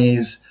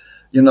 companies,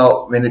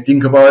 when they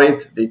think about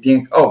it, they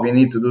think, oh, we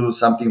need to do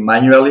something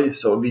manually,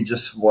 so we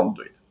just won't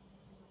do it.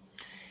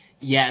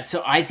 Yeah,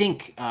 so I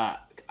think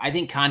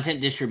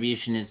content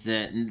distribution is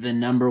the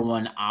number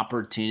one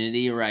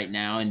opportunity right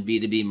now in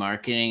B2B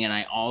marketing, and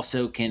I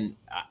also can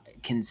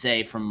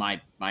say from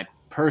my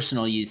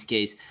personal use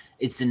case,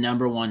 it's the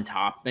number one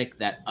topic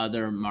that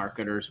other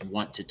marketers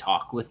want to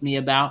talk with me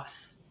about.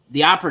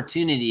 The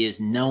opportunity is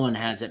no one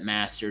has it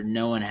mastered,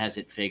 no one has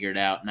it figured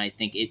out, and I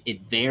think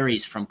it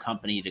varies from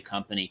company to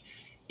company.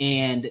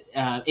 And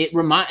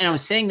and I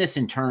was saying this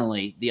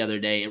internally the other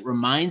day. It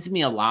reminds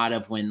me a lot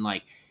of when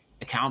like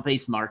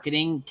account-based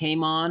marketing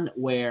came on,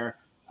 where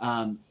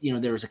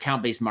there was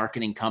account-based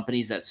marketing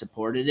companies that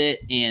supported it,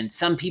 and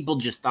some people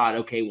just thought,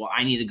 okay, well,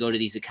 I need to go to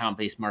these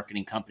account-based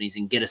marketing companies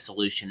and get a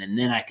solution, and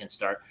then I can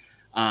start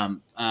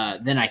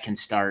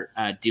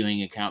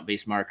doing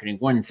account-based marketing.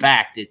 When in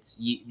fact,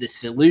 the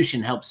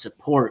solution helps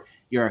support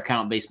your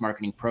account-based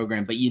marketing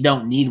program, but you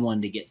don't need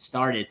one to get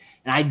started.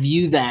 And I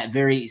view that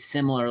very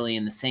similarly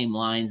in the same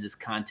lines as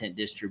content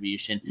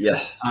distribution.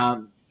 Yes.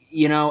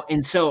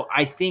 And so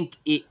I think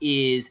it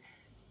is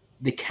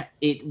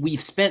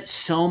we've spent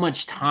so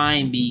much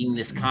time being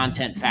this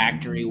content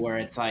factory where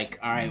it's like,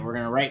 all right, we're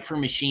going to write for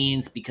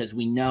machines because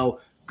we know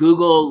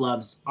Google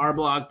loves our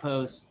blog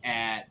posts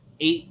at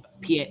 8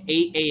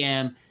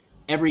 a.m.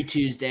 every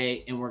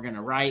Tuesday, and we're going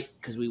to write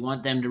because we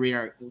want them to read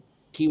our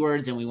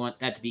keywords, and we want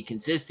that to be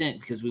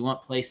consistent because we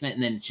want placement.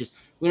 And then it's just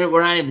we're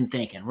not even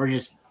thinking, we're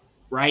just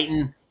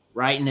writing,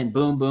 and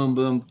boom, boom,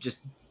 boom, just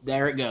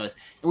there it goes.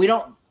 And we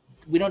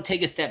don't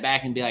take a step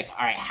back and be like,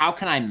 all right, how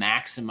can I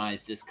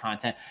maximize this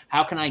content?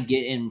 How can I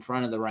get in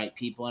front of the right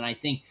people? And I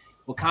think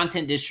what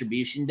content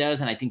distribution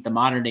does, and I think the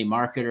modern day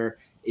marketer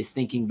is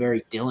thinking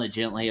very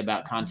diligently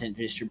about content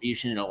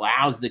distribution, it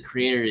allows the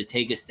creator to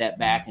take a step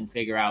back and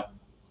figure out,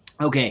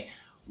 okay,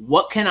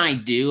 what can I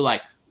do?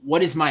 Like,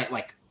 what is my,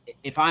 like,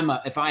 if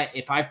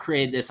I've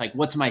created this, like,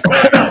 what's my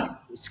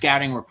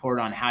scouting report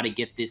on how to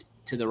get this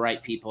to the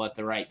right people at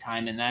the right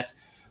time? And that's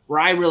where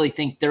I really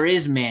think there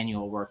is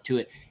manual work to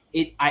it.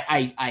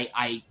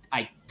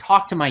 I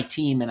talk to my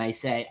team and I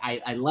say,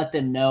 I let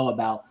them know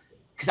about,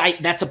 because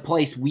that's a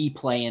place we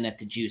play in at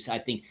the Juice. I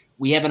think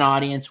we have an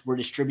audience, we're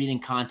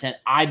distributing content.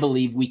 I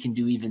believe we can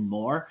do even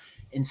more.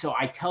 And so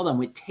I tell them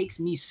it takes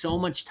me so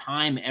much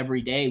time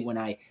every day when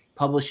I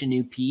publish a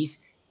new piece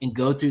and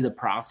go through the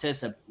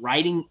process of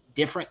writing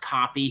different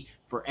copy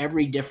for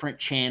every different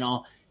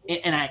channel.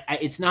 And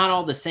it's not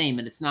all the same,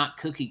 and it's not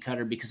cookie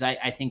cutter, because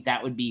I think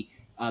that would be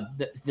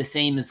the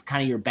same as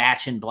kind of your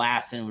batch and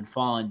blast, and it would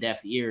fall on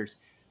deaf ears.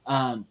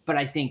 But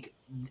I think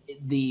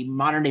the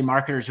modern day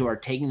marketers who are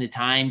taking the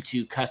time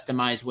to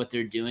customize what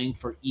they're doing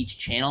for each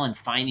channel and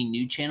finding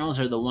new channels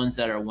are the ones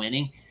that are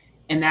winning.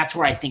 And that's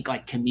where I think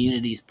like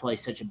communities play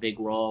such a big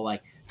role.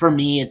 Like for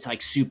me, it's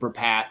like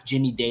Superpath.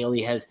 Jimmy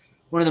Daly has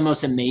one of the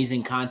most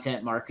amazing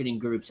content marketing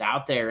groups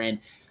out there. And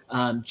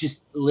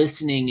just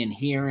listening and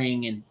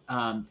hearing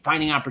and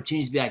finding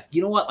opportunities to be like,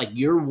 you know what, like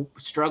you're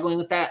struggling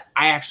with that.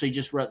 I actually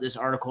just wrote this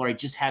article, or I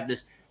just had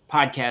this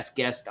podcast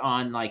guest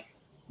on, like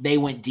they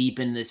went deep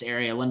in this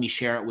area. Let me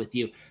share it with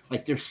you.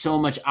 Like there's so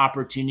much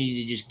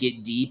opportunity to just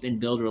get deep and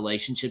build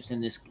relationships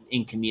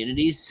in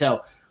communities.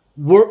 So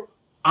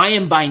I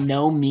am by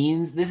no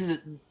means,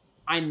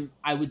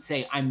 I would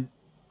say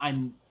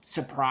I'm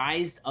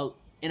surprised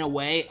in a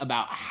way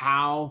about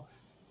how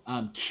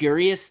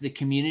curious the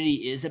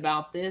community is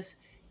about this.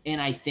 And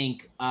I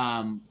think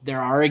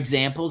there are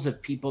examples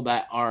of people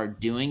that are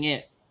doing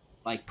it,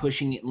 like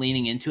pushing it,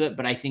 leaning into it.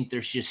 But I think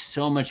there's just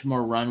so much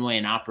more runway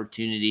and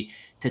opportunity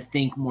to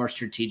think more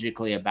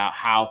strategically about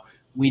how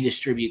we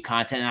distribute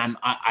content. And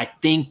I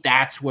think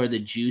that's where the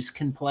Juice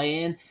can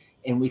play in,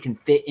 and we can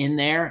fit in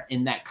there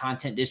in that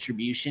content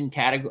distribution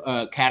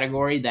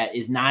category that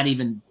is not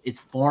even,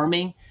 it's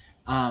forming.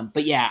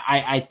 But yeah,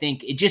 I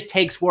think it just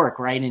takes work,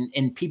 right?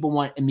 And people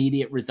want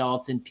immediate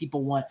results, and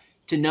people want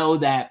to know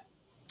that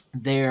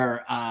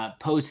their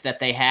posts that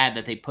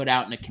they put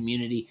out in a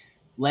community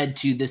led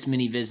to this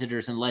many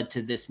visitors and led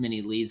to this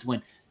many leads,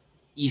 when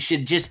you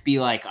should just be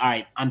like, all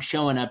right, I'm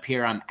showing up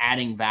here, I'm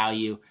adding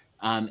value,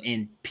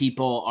 and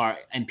people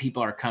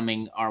are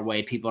coming our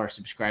way. People are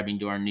subscribing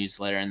to our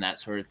newsletter and that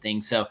sort of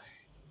thing. So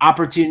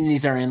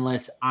opportunities are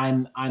endless.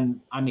 I'm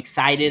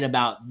excited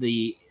about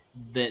the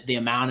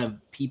amount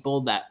of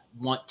people that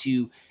want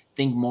to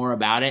think more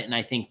about it. And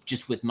I think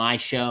just with my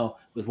show,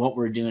 with what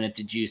we're doing at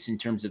the Juice in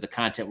terms of the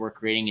content we're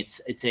creating,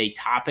 it's a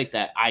topic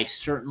that I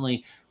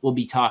certainly will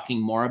be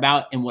talking more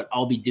about. And what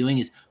I'll be doing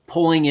is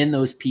pulling in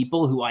those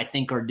people who I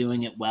think are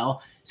doing it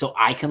well, so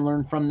I can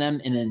learn from them,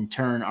 and in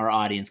turn our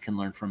audience can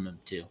learn from them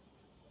too.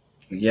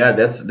 Yeah,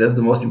 that's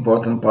the most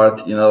important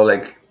part.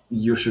 Like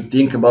you should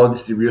think about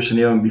distribution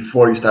even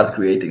before you start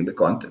creating the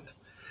content.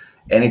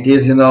 And it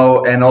is, and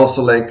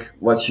also like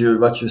what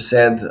you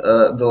said,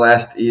 the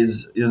last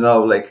is,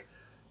 like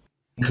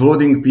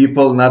including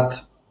people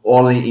not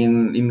only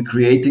in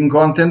creating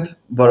content,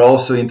 but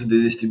also into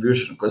the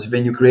distribution. Because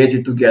when you create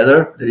it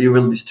together, then you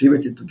will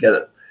distribute it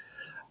together.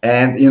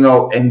 And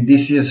and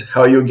this is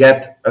how you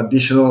get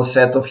additional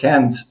set of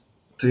hands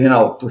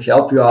to to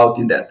help you out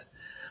in that.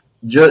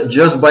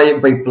 Just by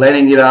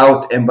planning it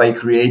out and by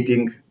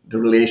creating the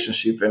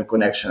relationship and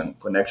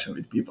connection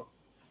with people.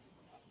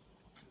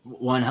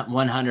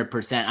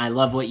 100%. I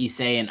love what you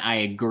say, and I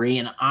agree.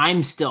 And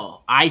I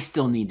still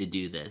need to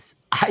do this.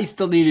 I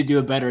still need to do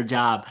a better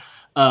job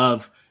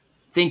of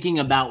thinking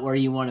about where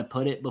you want to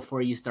put it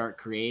before you start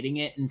creating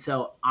it. And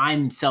so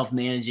I'm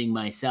self-managing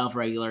myself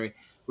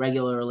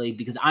regularly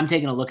because I'm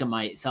taking a look at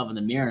myself in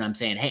the mirror and I'm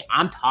saying, hey,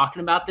 I'm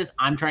talking about this.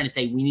 I'm trying to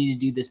say we need to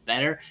do this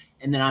better.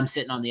 And then I'm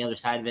sitting on the other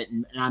side of it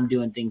and I'm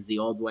doing things the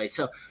old way.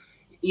 So,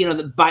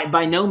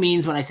 by no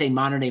means when I say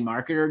modern day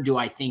marketer, do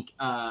I think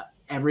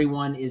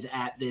everyone is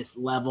at this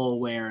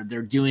level where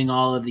they're doing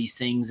all of these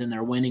things and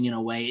they're winning in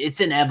a way. It's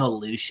an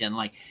evolution.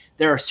 Like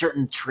there are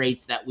certain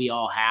traits that we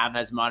all have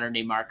as modern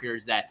day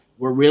marketers that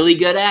we're really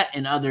good at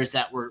and others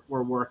that we're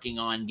working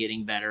on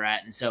getting better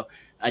at. And so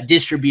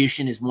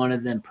distribution is one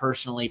of them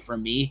personally for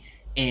me.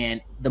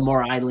 And the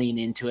more I lean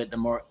into it, the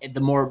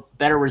more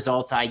better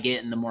results I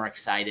get and the more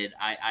excited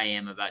I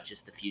am about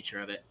just the future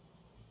of it.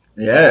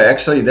 Yeah,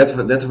 actually, that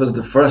was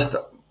the first.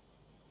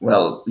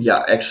 Well,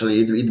 yeah,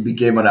 actually, it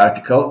became an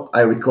article.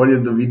 I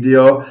recorded the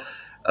video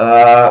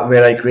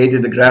where I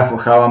created the graph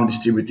of how I'm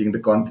distributing the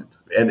content.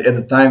 At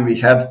the time, we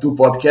had two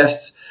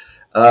podcasts,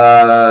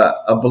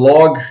 a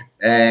blog,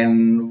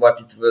 and what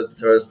it was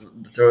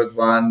the third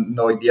one,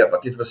 no idea,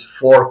 but it was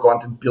 4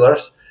 content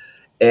pillars.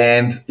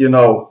 And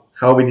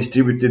how we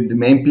distributed the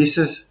main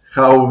pieces,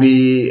 how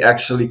we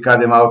actually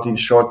cut them out in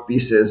short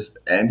pieces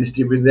and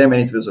distribute them,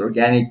 and it was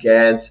organic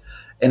ads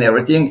and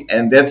everything.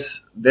 And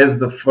that's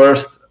the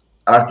first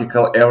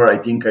article ever I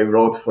think I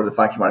wrote for the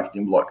Funky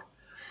Marketing blog.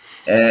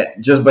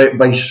 Just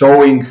by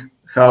showing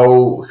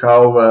how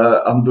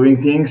I'm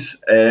doing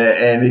things,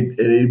 and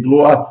it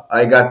blew up.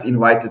 I got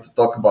invited to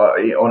talk about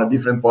on a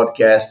different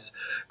podcasts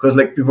because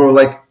like people were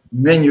like,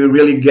 man, you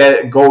really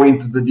go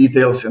into the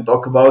details and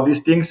talk about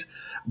these things.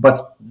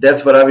 But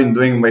that's what I've been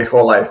doing my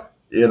whole life.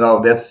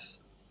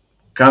 That's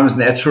comes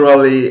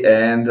naturally,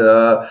 and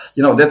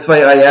that's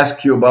why I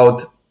ask you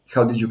about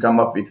how did you come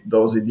up with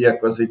those ideas,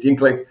 because I think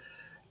like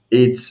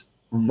it's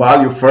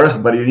value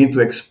first, but you need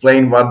to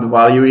explain what the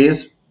value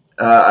is.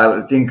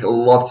 I think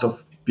lots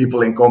of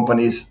people in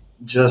companies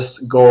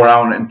just go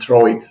around and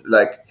throw it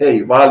like,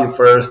 hey, value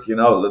first,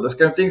 those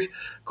kind of things.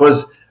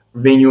 Because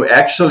when you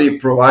actually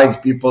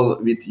provide people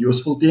with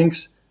useful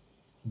things,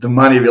 the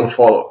money will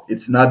follow.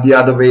 It's not the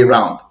other way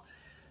around.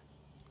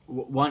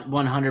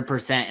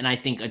 100%. And I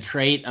think a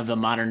trait of the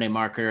modern day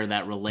marketer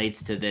that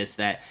relates to this,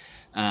 that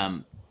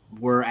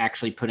we're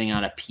actually putting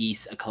out a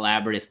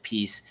collaborative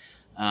piece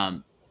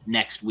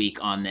next week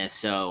on this.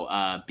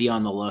 So be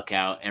on the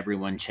lookout,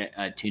 everyone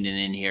tuning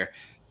in here.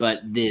 But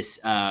this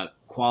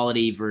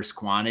quality versus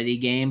quantity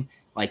game,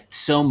 like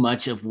so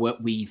much of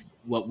what we've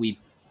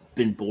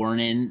been born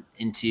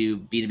into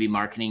B2B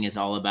marketing is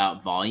all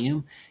about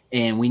volume,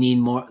 and we need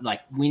more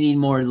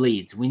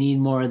leads. We need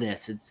more of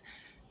this.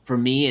 For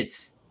me,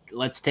 it's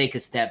let's take a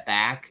step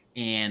back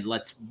and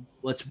let's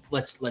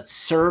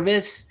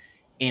service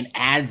and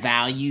add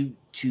value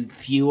to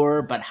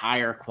fewer but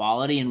higher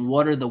quality. And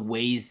what are the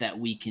ways that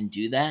we can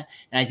do that?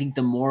 And I think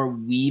the more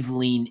we've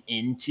leaned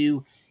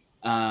into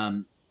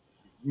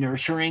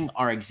nurturing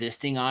our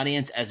existing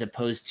audience as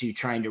opposed to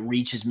trying to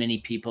reach as many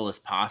people as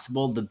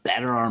possible, the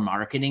better our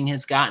marketing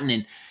has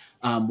gotten.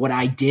 And what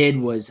I did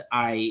was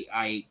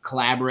I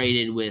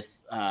collaborated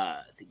with I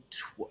think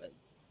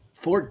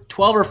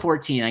 12 or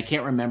 14, I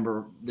can't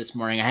remember this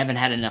morning. I haven't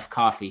had enough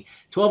coffee.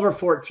 12 or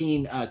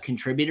 14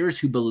 contributors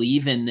who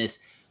believe in this,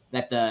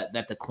 that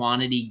the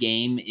quantity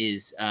game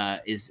is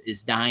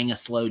dying a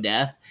slow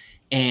death.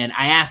 And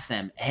I asked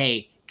them,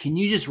 hey, can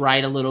you just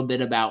write a little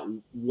bit about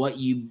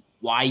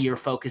why you're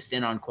focused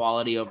in on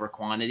quality over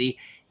quantity?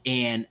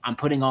 And I'm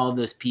putting all of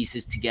those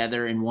pieces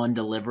together in one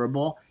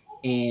deliverable,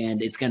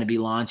 and it's going to be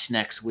launched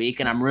next week.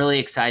 And I'm really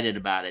excited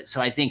about it. So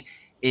I think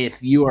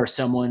if you are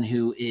someone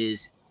who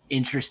is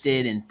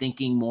interested in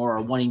thinking more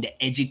or wanting to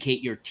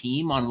educate your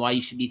team on why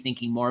you should be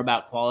thinking more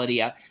about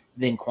quality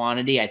than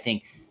quantity, I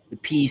think the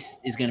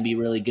piece is going to be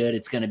really good.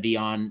 It's going to be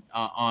on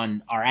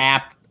our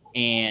app,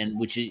 and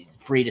which is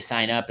free to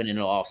sign up, and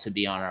it'll also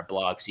be on our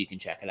blog, so you can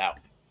check it out.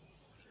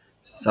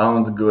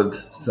 Sounds good.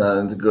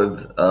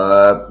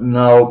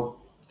 Now,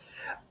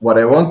 what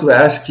I want to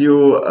ask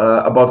you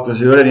about, because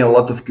you're in a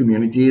lot of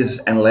communities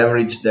and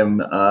leverage them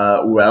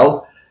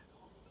well,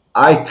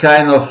 I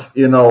kind of,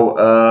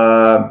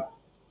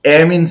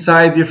 am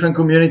inside different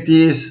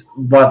communities,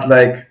 but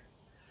like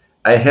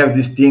I have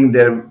this thing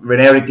that when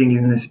everything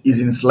is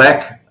in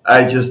Slack,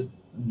 I just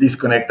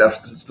disconnect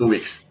after 2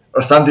 weeks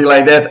or something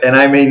like that, and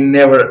I may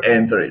never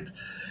enter it.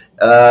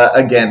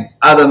 Again,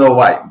 I don't know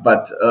why,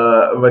 but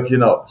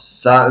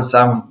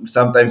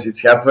sometimes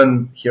it's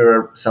happened. Here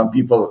are some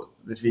people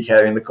that we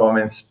have in the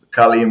comments: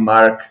 Kali,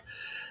 Mark,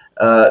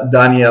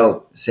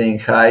 Daniel saying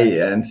hi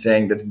and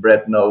saying that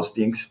Brett knows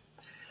things.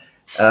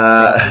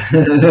 Uh,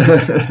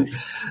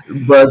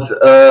 but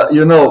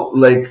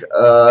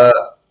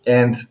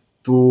and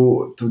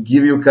to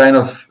give you kind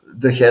of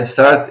the head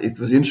start, it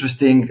was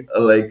interesting.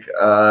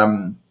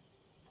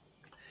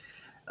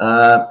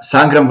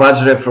 Sangram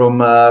Vajre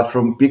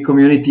from Peak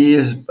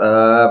Communities.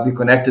 We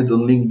connected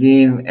on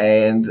LinkedIn,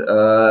 and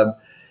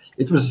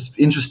it was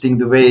interesting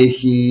the way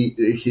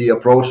he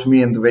approached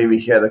me and the way we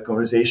had a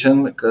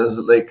conversation, because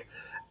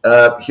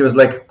he was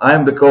like,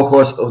 I'm the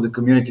co-host of the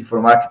Community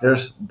for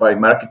Marketers by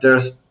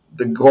Marketers.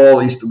 The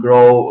goal is to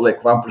grow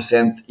like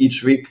 1%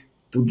 each week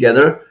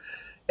together,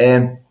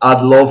 and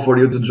I'd love for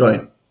you to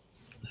join.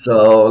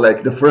 So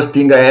like the first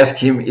thing I asked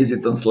him, is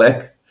it on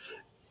Slack?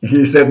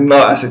 He said no.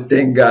 I said,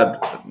 thank God,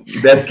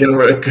 that can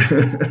work.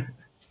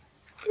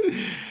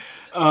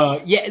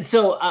 Yeah.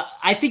 So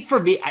I think for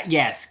me,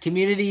 yes,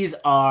 communities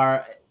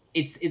are.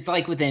 It's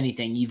like with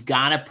anything, you've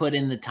got to put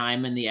in the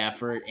time and the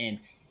effort. And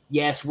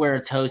yes, where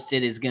it's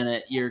hosted is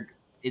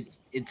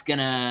it's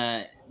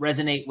gonna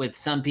resonate with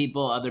some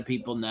people. Other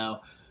people no.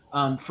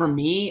 For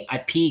me,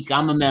 Peak.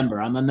 I'm a member.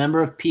 I'm a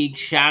member of Peak.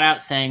 Shout out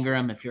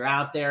Sangram. If you're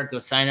out there, go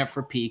sign up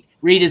for Peak.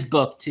 Read his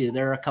book too.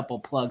 There are a couple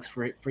plugs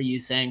for you,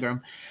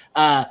 Sangram.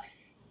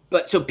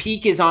 But so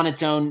Peak is on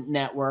its own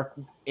network,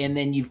 and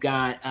then you've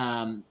got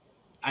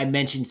I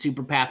mentioned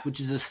Superpath, which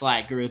is a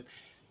Slack group.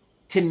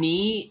 To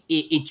me,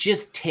 it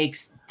just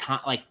takes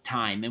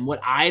time. And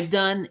what I've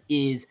done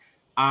is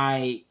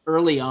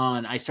early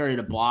on I started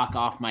to block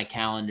off my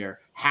calendar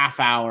half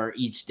hour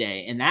each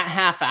day, and that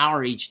half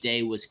hour each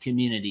day was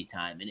community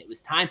time, and it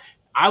was time.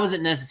 I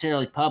wasn't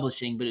necessarily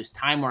publishing, but it was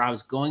time where I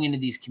was going into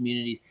these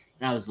communities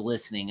and I was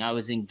listening, I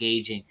was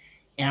engaging,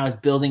 and I was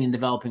building and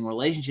developing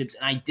relationships.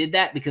 And I did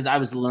that because I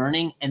was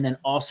learning. And then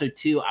also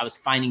too, I was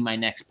finding my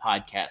next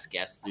podcast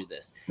guest through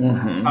this,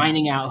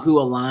 finding out who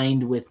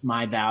aligned with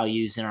my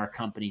values and our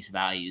company's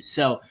values.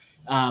 So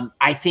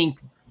I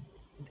think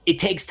it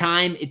takes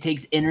time, it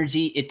takes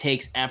energy, it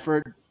takes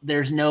effort.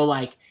 There's no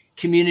like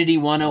community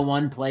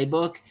 101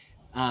 playbook.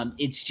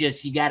 It's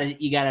just, you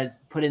gotta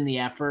put in the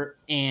effort.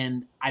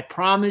 And I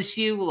promise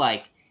you,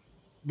 like,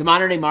 the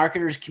Modern Day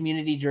Marketer is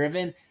community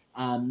driven.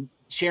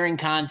 Sharing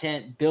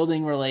content,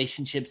 building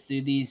relationships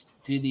through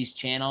these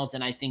channels.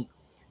 And I think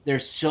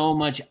there's so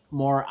much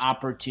more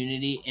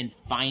opportunity in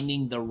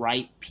finding the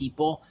right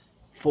people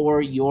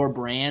for your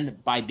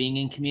brand by being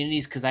in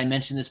communities. Because I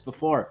mentioned this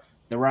before,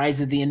 the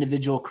rise of the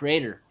individual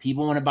creator.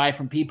 People want to buy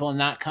from people and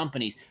not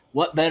companies.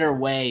 What better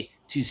way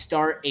to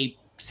start a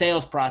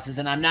sales process?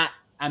 And I'm not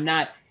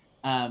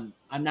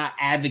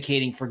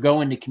advocating for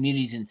going to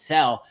communities and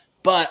sell,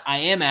 but I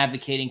am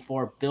advocating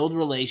for build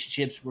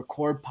relationships,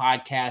 record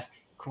podcasts,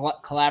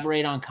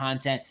 collaborate on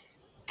content,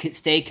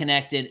 stay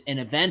connected, and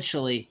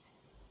eventually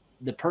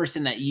the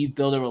person that you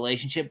build a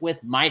relationship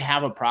with might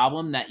have a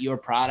problem that your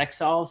product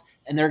solves,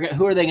 and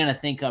who are they going to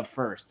think of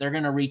first? They're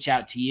going to reach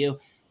out to you,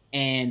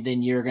 and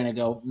then you're going to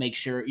go make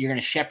sure you're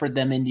going to shepherd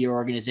them into your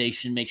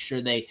organization, make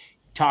sure they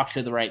talk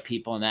to the right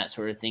people and that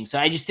sort of thing. So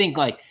I just think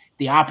like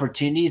the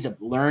opportunities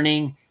of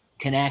learning,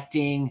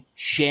 connecting,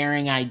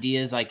 sharing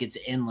ideas, like it's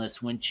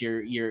endless once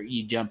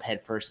you jump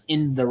headfirst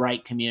in the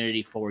right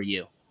community for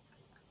you.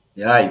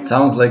 Yeah, it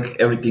sounds like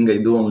everything I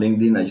do on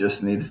LinkedIn, I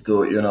just need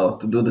to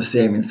do the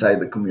same inside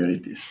the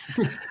communities.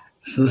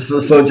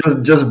 so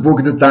just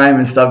book the time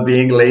and stop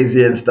being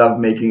lazy and stop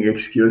making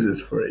excuses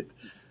for it.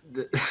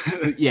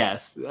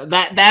 Yes,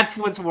 that's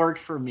what's worked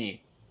for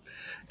me.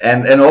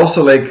 And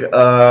also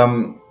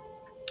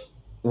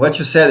what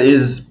you said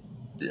is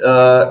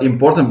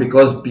important,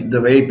 because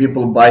the way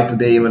people buy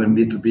today, even in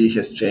B2B,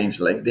 has changed.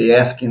 Like they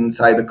ask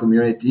inside the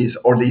communities,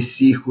 or they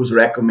see who's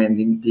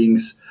recommending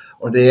things,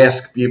 or they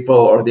ask people,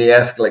 or they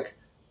ask like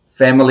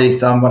family,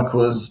 someone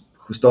who's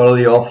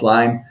totally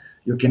offline.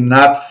 You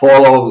cannot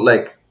follow,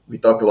 like we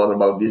talk a lot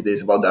about these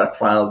days about dark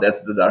funnel.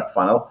 That's the dark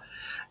funnel.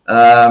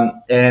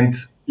 And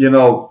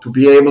to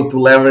be able to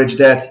leverage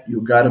that, you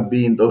got to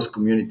be in those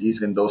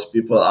communities when those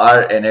people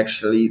are, and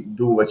actually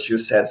do what you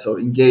said. So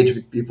engage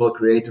with people,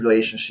 create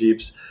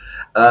relationships,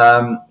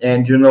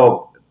 and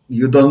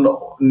you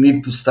don't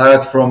need to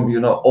start from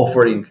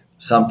offering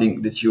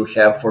something that you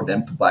have for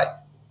them to buy.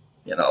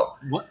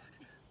 What?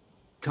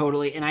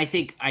 Totally. And I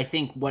think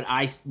what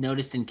I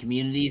noticed in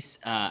communities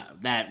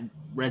that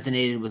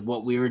resonated with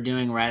what we were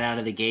doing right out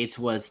of the gates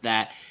was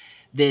that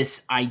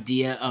this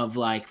idea of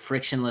like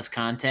frictionless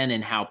content,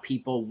 and how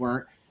people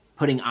weren't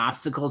putting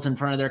obstacles in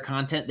front of their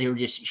content. They were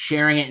just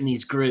sharing it in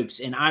these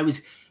groups. And I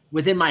was,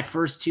 within my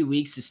first 2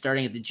 weeks of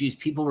starting at the Juice,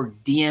 people were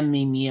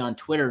DMing me on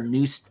Twitter,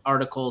 news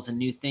articles and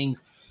new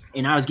things.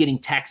 And I was getting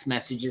text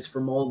messages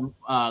from old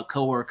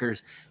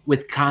coworkers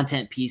with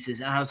content pieces.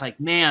 And I was like,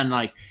 man,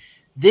 like,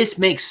 this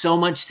makes so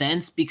much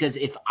sense, because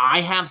if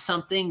I have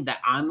something that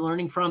I'm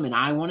learning from and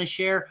I want to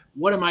share,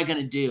 what am I going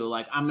to do?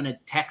 Like, I'm going to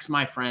text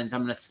my friends,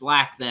 I'm going to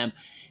Slack them.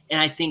 And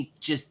I think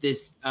just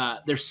this,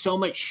 there's so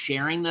much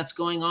sharing that's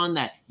going on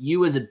that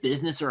you as a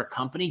business or a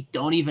company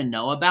don't even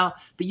know about,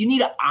 but you need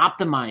to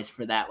optimize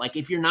for that. Like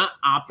if you're not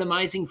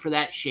optimizing for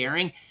that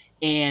sharing,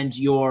 and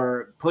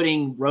you're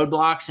putting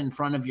roadblocks in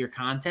front of your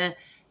content,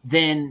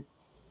 then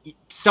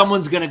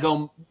someone's going to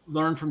go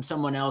learn from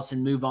someone else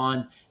and move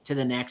on to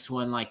the next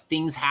one. Like,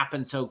 things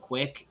happen so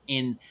quick.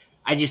 And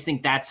I just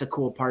think that's the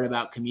cool part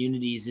about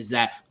communities, is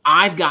that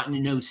I've gotten to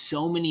know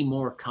so many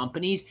more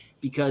companies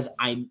because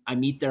I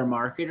meet their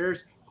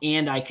marketers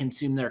and I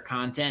consume their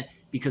content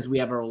because we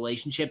have a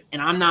relationship.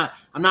 And I'm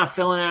not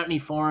filling out any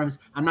forums.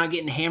 I'm not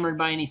getting hammered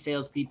by any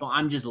salespeople.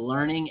 I'm just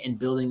learning and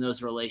building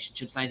those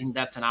relationships. And I think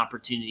that's an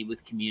opportunity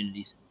with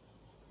communities.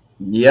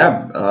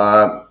 Yeah.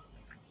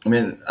 I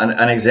mean,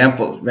 an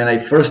example, when I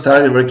first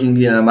started working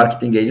in a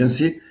marketing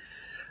agency,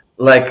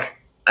 like,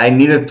 I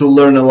needed to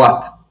learn a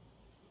lot.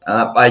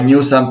 I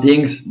knew some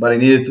things, but I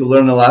needed to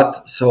learn a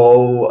lot.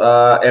 So,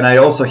 and I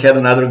also had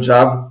another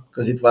job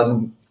because it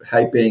wasn't a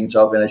high-paying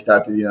job when I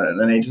started in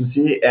an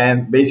agency.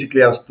 And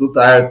basically, I was too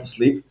tired to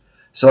sleep,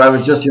 so I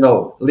was just,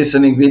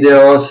 listening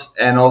videos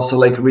and also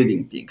like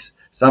reading things.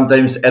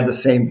 Sometimes at the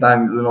same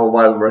time,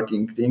 while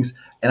working things,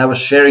 and I was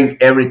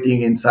sharing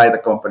everything inside the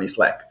company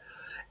Slack.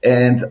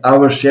 And I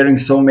was sharing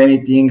so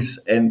many things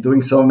and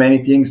doing so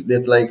many things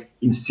that, like,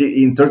 in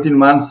 13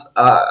 months,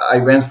 I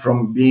went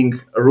from being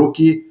a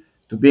rookie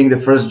to being the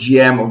first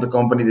GM of the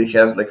company that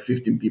has like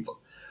 15 people.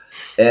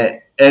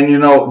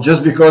 And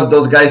just because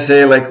those guys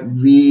say, like,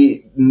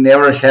 we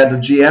never had a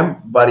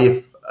GM, but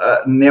if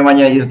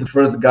Nemanja is the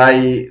first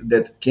guy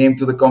that came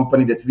to the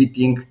company that we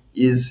think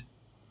is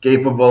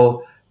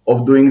capable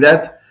of doing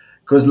that,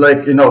 because,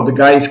 like, the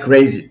guy is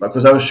crazy.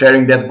 Because I was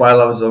sharing that while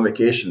I was on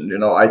vacation.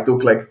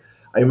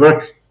 I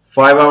work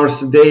 5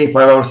 hours a day.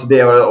 5 hours a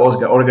day, I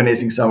was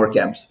organizing summer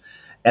camps,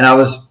 and I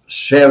was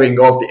sharing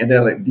and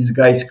then, like, this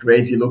guy is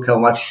crazy. Look how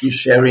much he's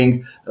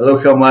sharing.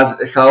 Look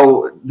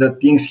how the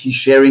things he's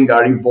sharing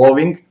are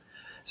evolving.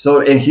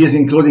 So, and he's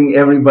including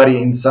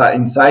everybody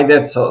inside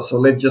that. So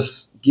let's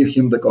just give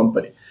him the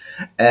company.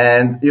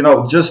 And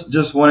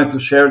just wanted to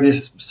share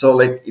this. So,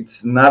 like,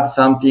 it's not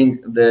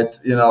something that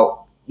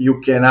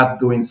you cannot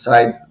do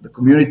inside the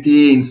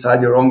community,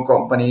 inside your own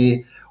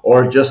company,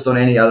 or just on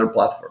any other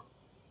platform.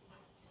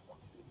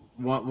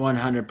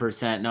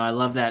 100%. No, I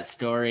love that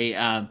story.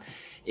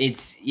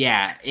 It's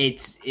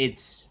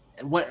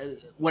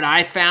what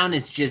I found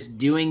is just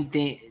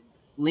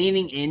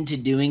leaning into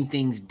doing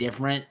things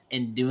different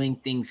and doing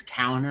things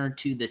counter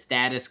to the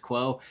status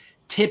quo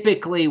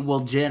typically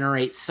will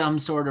generate some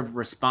sort of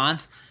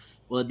response.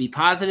 Will it be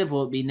positive?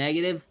 Will it be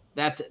negative?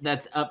 That's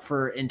up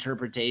for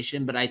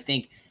interpretation. But I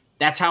think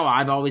that's how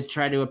I've always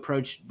tried to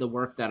approach the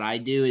work that I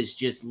do, is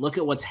just look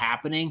at what's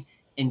happening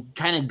and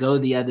kind of go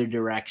the other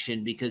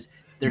direction, because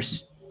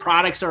there's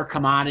products or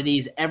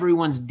commodities.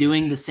 Everyone's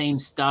doing the same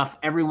stuff.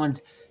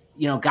 Everyone's,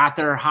 got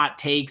their hot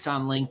takes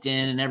on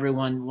LinkedIn and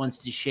everyone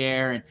wants to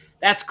share. And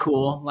that's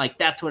cool. Like,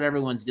 that's what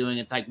everyone's doing.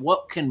 It's like,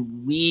 what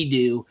can we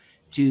do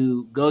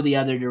to go the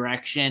other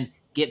direction,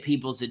 get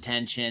people's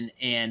attention,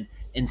 and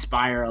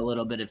inspire a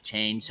little bit of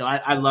change? So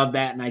I love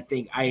that. And I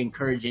think I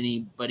encourage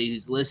anybody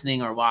who's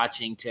listening or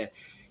watching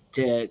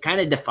to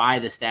kind of defy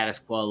the status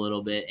quo a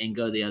little bit and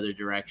go the other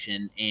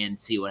direction and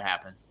see what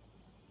happens.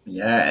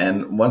 Yeah,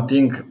 and one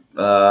thing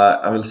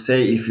I will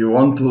say, if you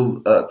want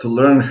to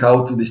learn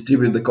how to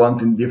distribute the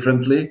content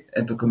differently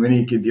and to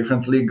communicate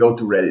differently, go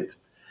to Reddit.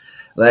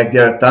 Like,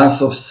 there are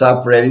tons of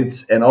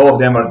subreddits, and all of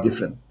them are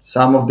different.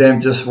 Some of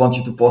them just want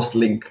you to post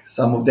link.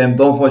 Some of them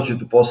don't want you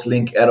to post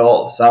link at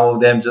all. Some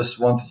of them just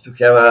want you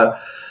to have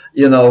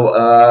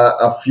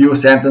a few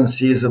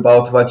sentences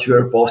about what you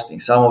are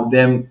posting. Some of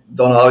them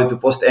don't allow you to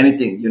post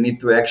anything. You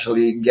need to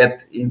actually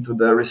get into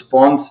the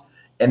response,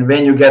 and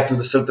when you get to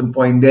the certain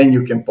point, then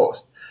you can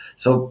post.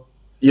 So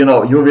you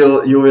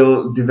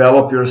will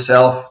develop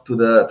yourself to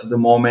the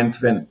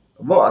moment when,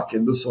 well, I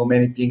can do so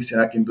many things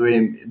and I can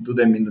do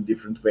them in a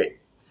different way.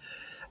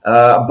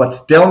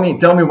 But tell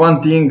me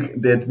one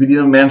thing that we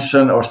didn't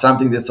mention, or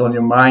something that's on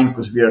your mind,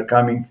 because we are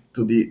coming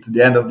to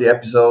the end of the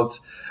episodes.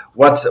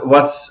 What's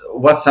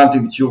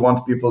something that you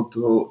want people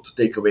to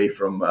take away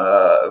from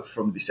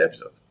this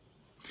episode?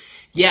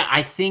 Yeah,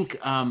 I think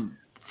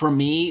for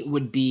me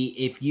would be,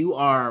 if you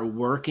are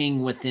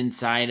working with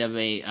inside of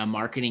a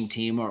marketing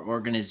team or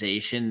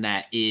organization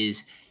that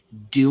is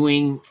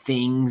doing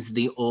things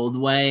the old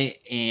way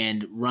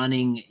and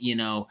running,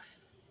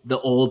 the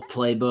old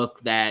playbook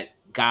that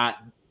got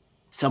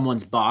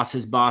someone's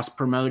boss's boss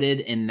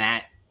promoted, and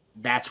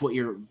that's what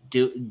you're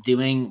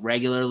doing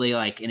regularly,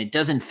 like, and it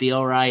doesn't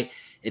feel right.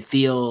 It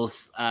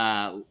feels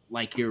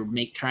like you're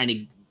trying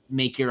to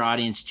make your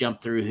audience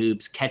jump through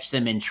hoops, catch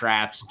them in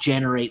traps,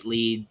 generate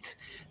leads,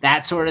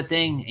 that sort of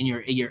thing, and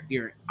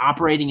you're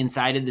operating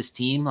inside of this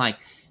team. Like,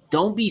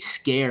 don't be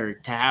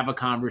scared to have a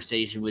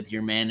conversation with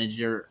your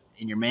manager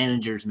and your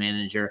manager's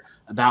manager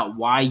about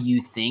why you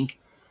think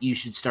you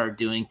should start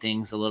doing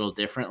things a little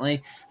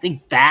differently. I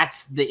think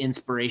that's the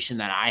inspiration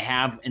that I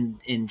have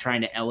in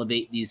trying to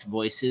elevate these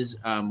voices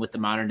with the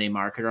Modern Day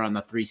Marketer on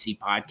the 3C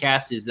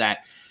podcast, is that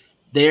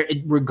there,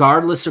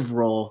 regardless of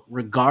role,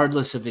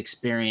 regardless of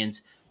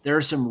experience, there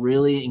are some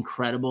really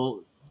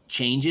incredible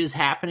changes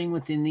happening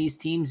within these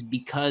teams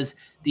because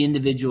the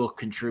individual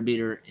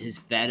contributor is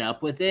fed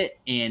up with it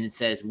and it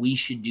says we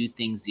should do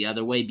things the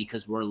other way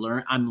because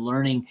I'm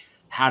learning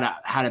how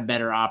to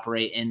better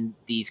operate in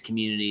these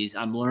communities.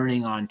 I'm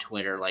learning on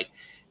Twitter. Like,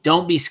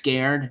 don't be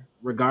scared,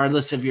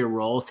 regardless of your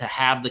role, to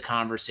have the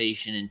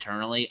conversation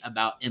internally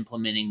about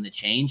implementing the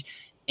change.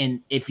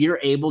 And if you're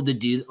able to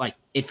do, like,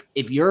 if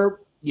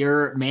your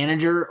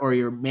manager or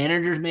your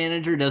manager's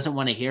manager doesn't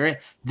want to hear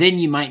it, then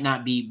you might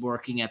not be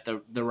working at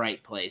the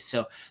right place.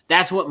 So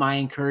that's what my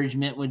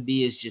encouragement would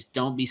be, is just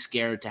don't be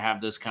scared to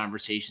have those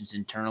conversations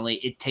internally.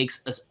 It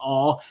takes us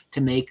all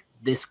to make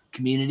this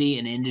community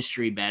and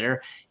industry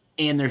better.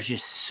 And there's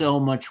just so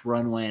much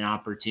runway and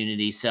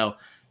opportunity. So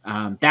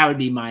that would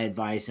be my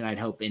advice. And I'd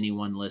hope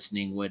anyone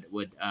listening would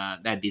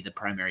that'd be the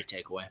primary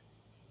takeaway.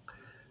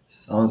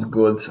 Sounds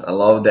good. I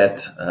love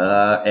that.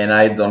 And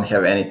I don't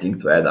have anything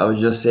to add. I would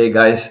just say,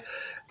 guys,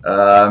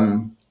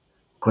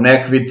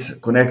 connect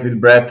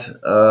with Brett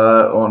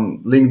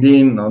on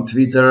LinkedIn, on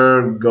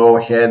Twitter. Go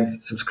ahead,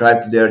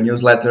 subscribe to their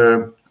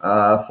newsletter,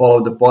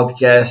 follow the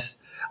podcast.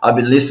 I've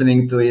been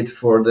listening to it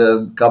for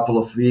the couple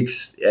of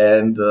weeks,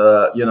 and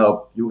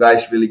you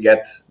guys really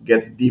get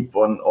deep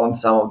on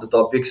some of the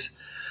topics.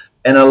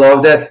 And I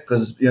love that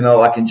because,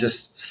 I can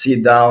just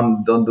sit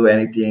down, don't do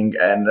anything,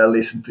 and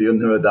listen to you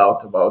nerd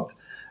out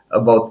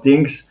about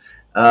things.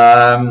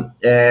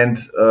 And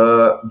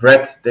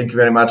Brett, thank you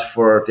very much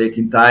for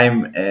taking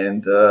time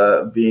and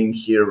being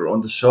here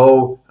on the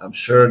show. I'm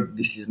sure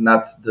this is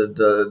not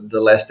the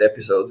last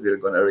episode we're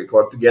going to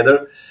record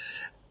together.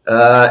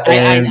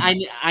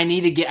 I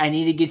need to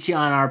get you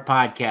on our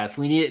podcast.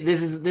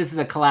 This is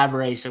a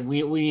collaboration.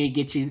 We need to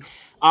get you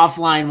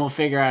offline. We'll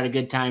figure out a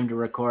good time to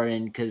record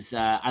in, because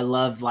I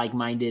love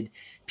like-minded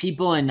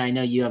people, and I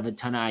know you have a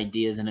ton of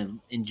ideas and have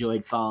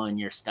enjoyed following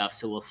your stuff.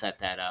 So we'll set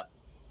that up.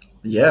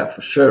 Yeah,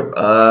 for sure.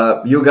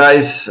 You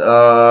guys,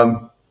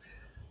 the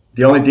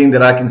only thing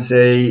that I can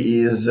say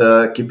is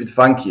keep it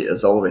funky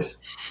as always.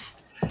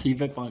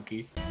 Keep it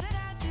funky.